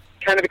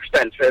kind of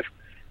expensive.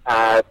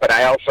 But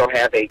I also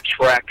have a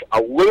Trek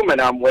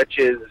aluminum, which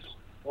is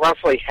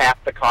roughly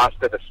half the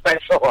cost of the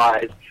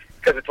specialized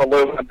because it's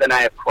aluminum. Then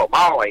I have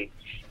chromoly,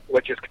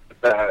 which is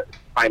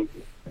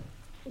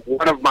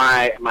one of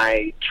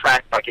my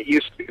track bike. It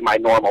used to be my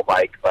normal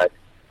bike, but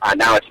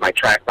now it's my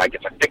track bike.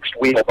 It's a fixed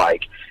wheel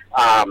bike.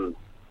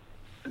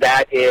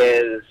 That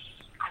is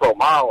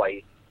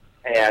chromoly,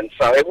 and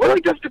so it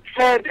really does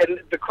depend. And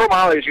the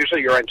chromoly is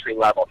usually your entry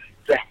level.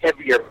 It's a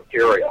heavier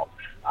material.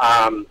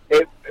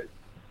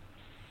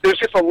 There's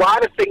just a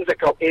lot of things that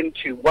go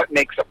into what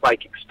makes a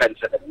bike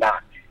expensive and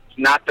not. It's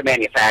not the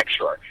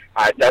manufacturer.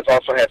 It does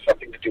also have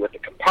something to do with the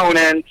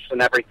components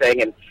and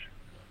everything. And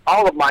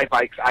all of my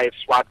bikes, I have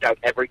swapped out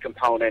every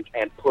component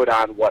and put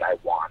on what I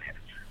wanted.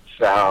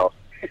 So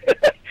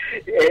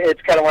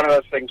it's kind of one of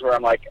those things where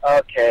I'm like,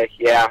 okay,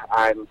 yeah,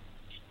 I'm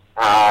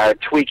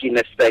tweaking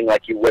this thing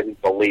like you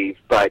wouldn't believe,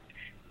 but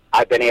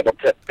I've been able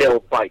to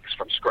build bikes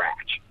from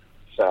scratch.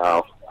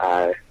 So,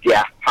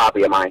 yeah,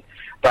 hobby of mine.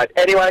 But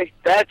anyway,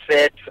 that's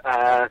it.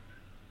 I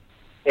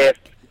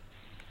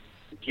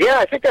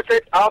think that's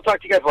it. I'll talk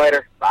to you guys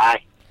later.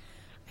 Bye.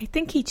 I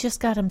think he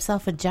just got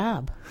himself a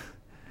job.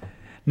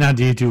 Now,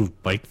 do you do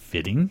bike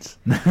fittings?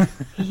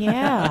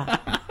 Yeah.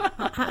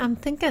 I'm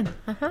thinking.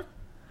 Uh-huh.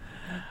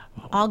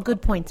 All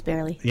good points,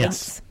 Barely.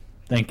 Yes. Thanks.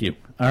 Thank you.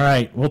 All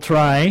right, we'll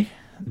try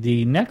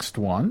the next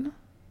one.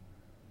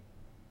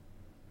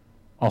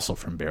 Also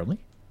from Barely.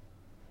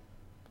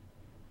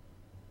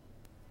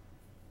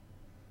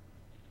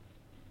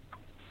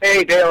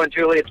 Hey, Dale and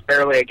Julie, it's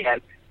Barely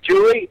again.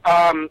 Julie,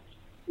 not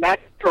to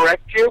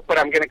correct you, but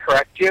I'm going to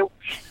correct you.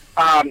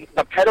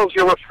 The pedals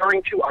you're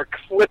referring to are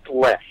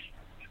clipless.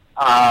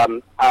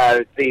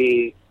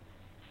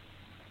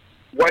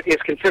 What is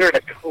considered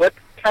a clip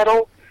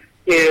pedal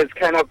is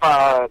kind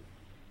of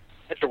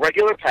it's a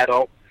regular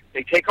pedal.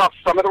 They take off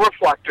some of the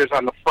reflectors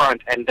on the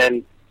front and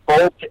then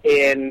bolt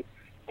in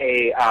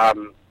a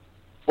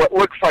what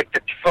looks like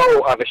the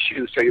toe of a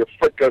shoe, so your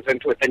foot goes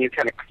into it. Then you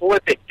kind of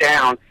clip it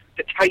down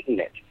to tighten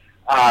it.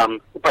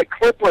 But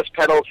clipless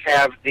pedals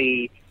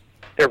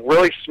they're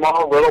really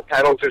small little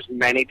pedals. There's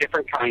many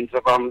different kinds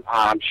of them.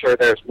 I'm sure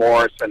there's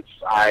more since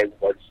I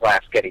was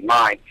last getting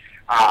mine.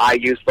 I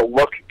use the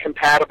Look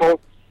compatible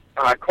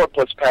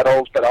clipless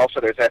pedals, but also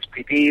there's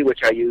SPD,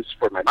 which I use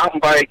for my mountain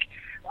bike.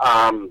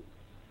 And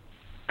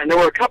there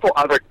were a couple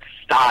other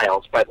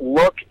styles, but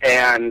Look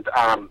and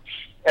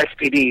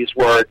SPDs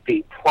were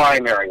the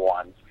primary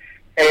ones.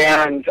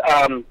 And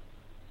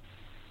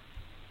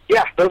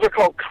yeah, those are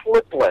called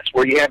clipless,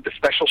 where you have the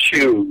special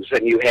shoes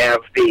and you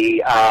have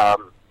the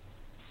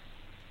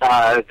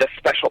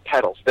special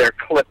pedals. They're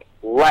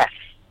clipless,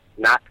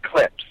 not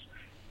clips.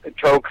 The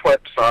toe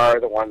clips are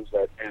the ones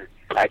that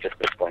I just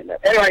explained that.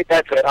 Anyway,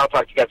 that's it. I'll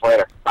talk to you guys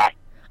later. Bye.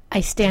 I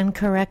stand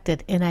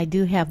corrected, and I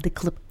do have the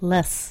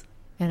clipless,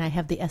 and I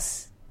have the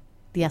S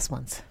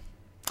ones.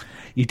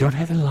 You don't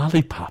have the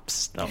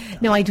lollipops, though.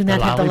 No, I do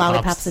not have the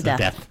lollipops to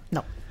death.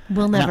 No,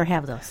 we'll never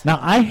have those. Now,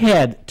 I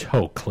had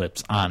toe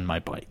clips on my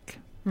bike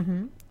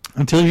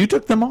until you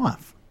took them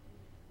off.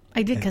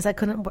 I did because I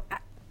couldn't.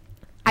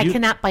 I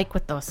cannot bike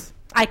with those.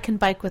 I can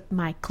bike with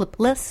my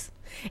clipless,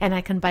 and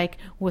I can bike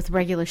with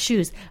regular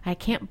shoes. I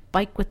can't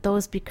bike with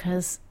those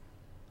because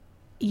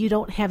you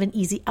don't have an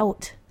easy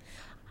out.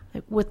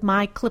 With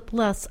my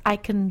clipless, I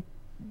can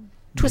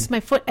twist my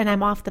foot and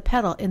I'm off the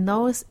pedal. In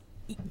those,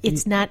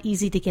 it's not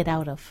easy to get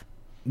out of.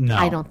 No,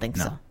 I don't think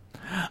so.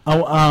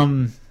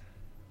 Oh,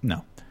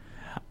 no.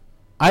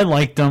 I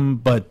liked them,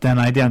 but then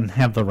I don't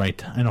have the right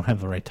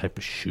type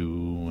of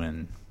shoe,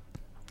 and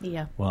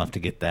Yeah. we'll have to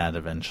get that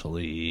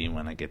eventually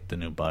when I get the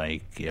new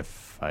bike,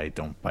 if I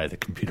don't buy the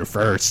computer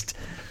first.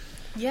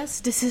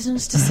 Yes,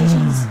 decisions.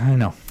 I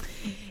know.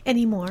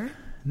 Any more?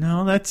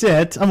 No, that's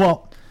it.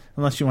 Well,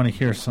 unless you want to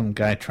hear some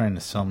guy trying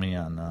to sell me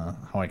on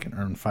how I can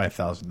earn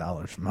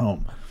 $5,000 from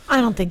home. I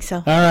don't think so.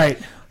 All right.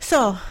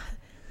 So,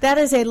 that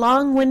is a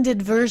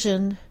long-winded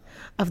version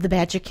of the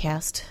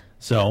Badgercast.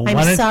 So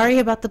I'm sorry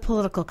about the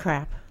political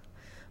crap,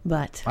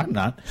 but I'm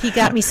not. He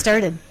got me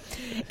started.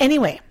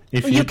 Anyway,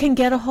 If you you- can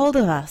get a hold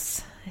of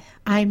us.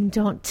 I'm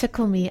Don't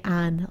Tickle Me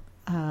on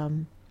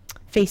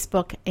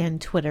Facebook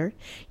and Twitter.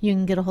 You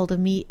can get a hold of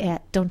me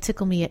at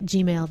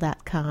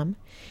don'ttickleme@gmail.com.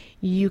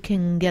 You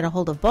can get a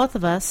hold of both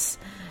of us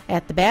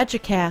at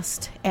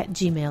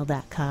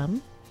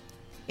thebadgercast@gmail.com.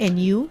 And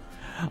you?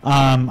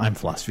 I'm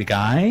Philosophy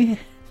Guy,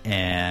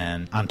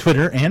 and on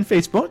Twitter and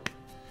Facebook.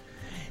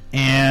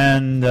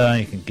 And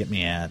you can get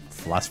me at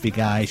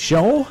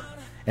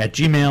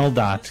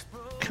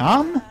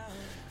philosophyguyshow@gmail.com.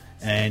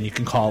 And you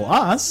can call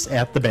us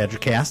at the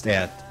Badgercast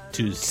at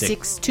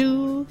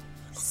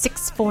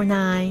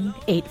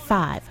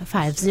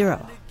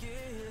 626498550.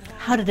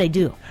 How did I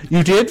do?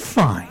 You did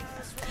fine.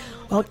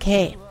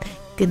 Okay.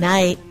 Good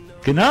night.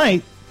 Good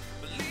night.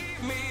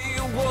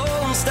 You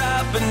won't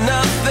stop at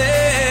nothing.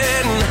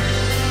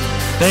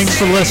 Thanks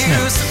for listening.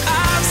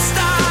 I've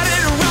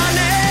started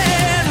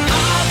running.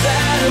 All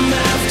that I'm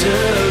after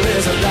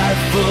is a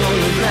life full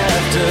of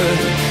laughter.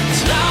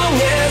 As long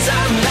as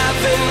I'm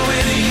laughing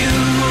with you,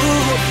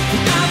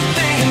 I'm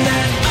thinking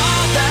that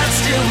all that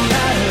still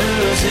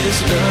matters is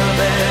love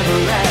ever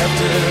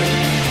after.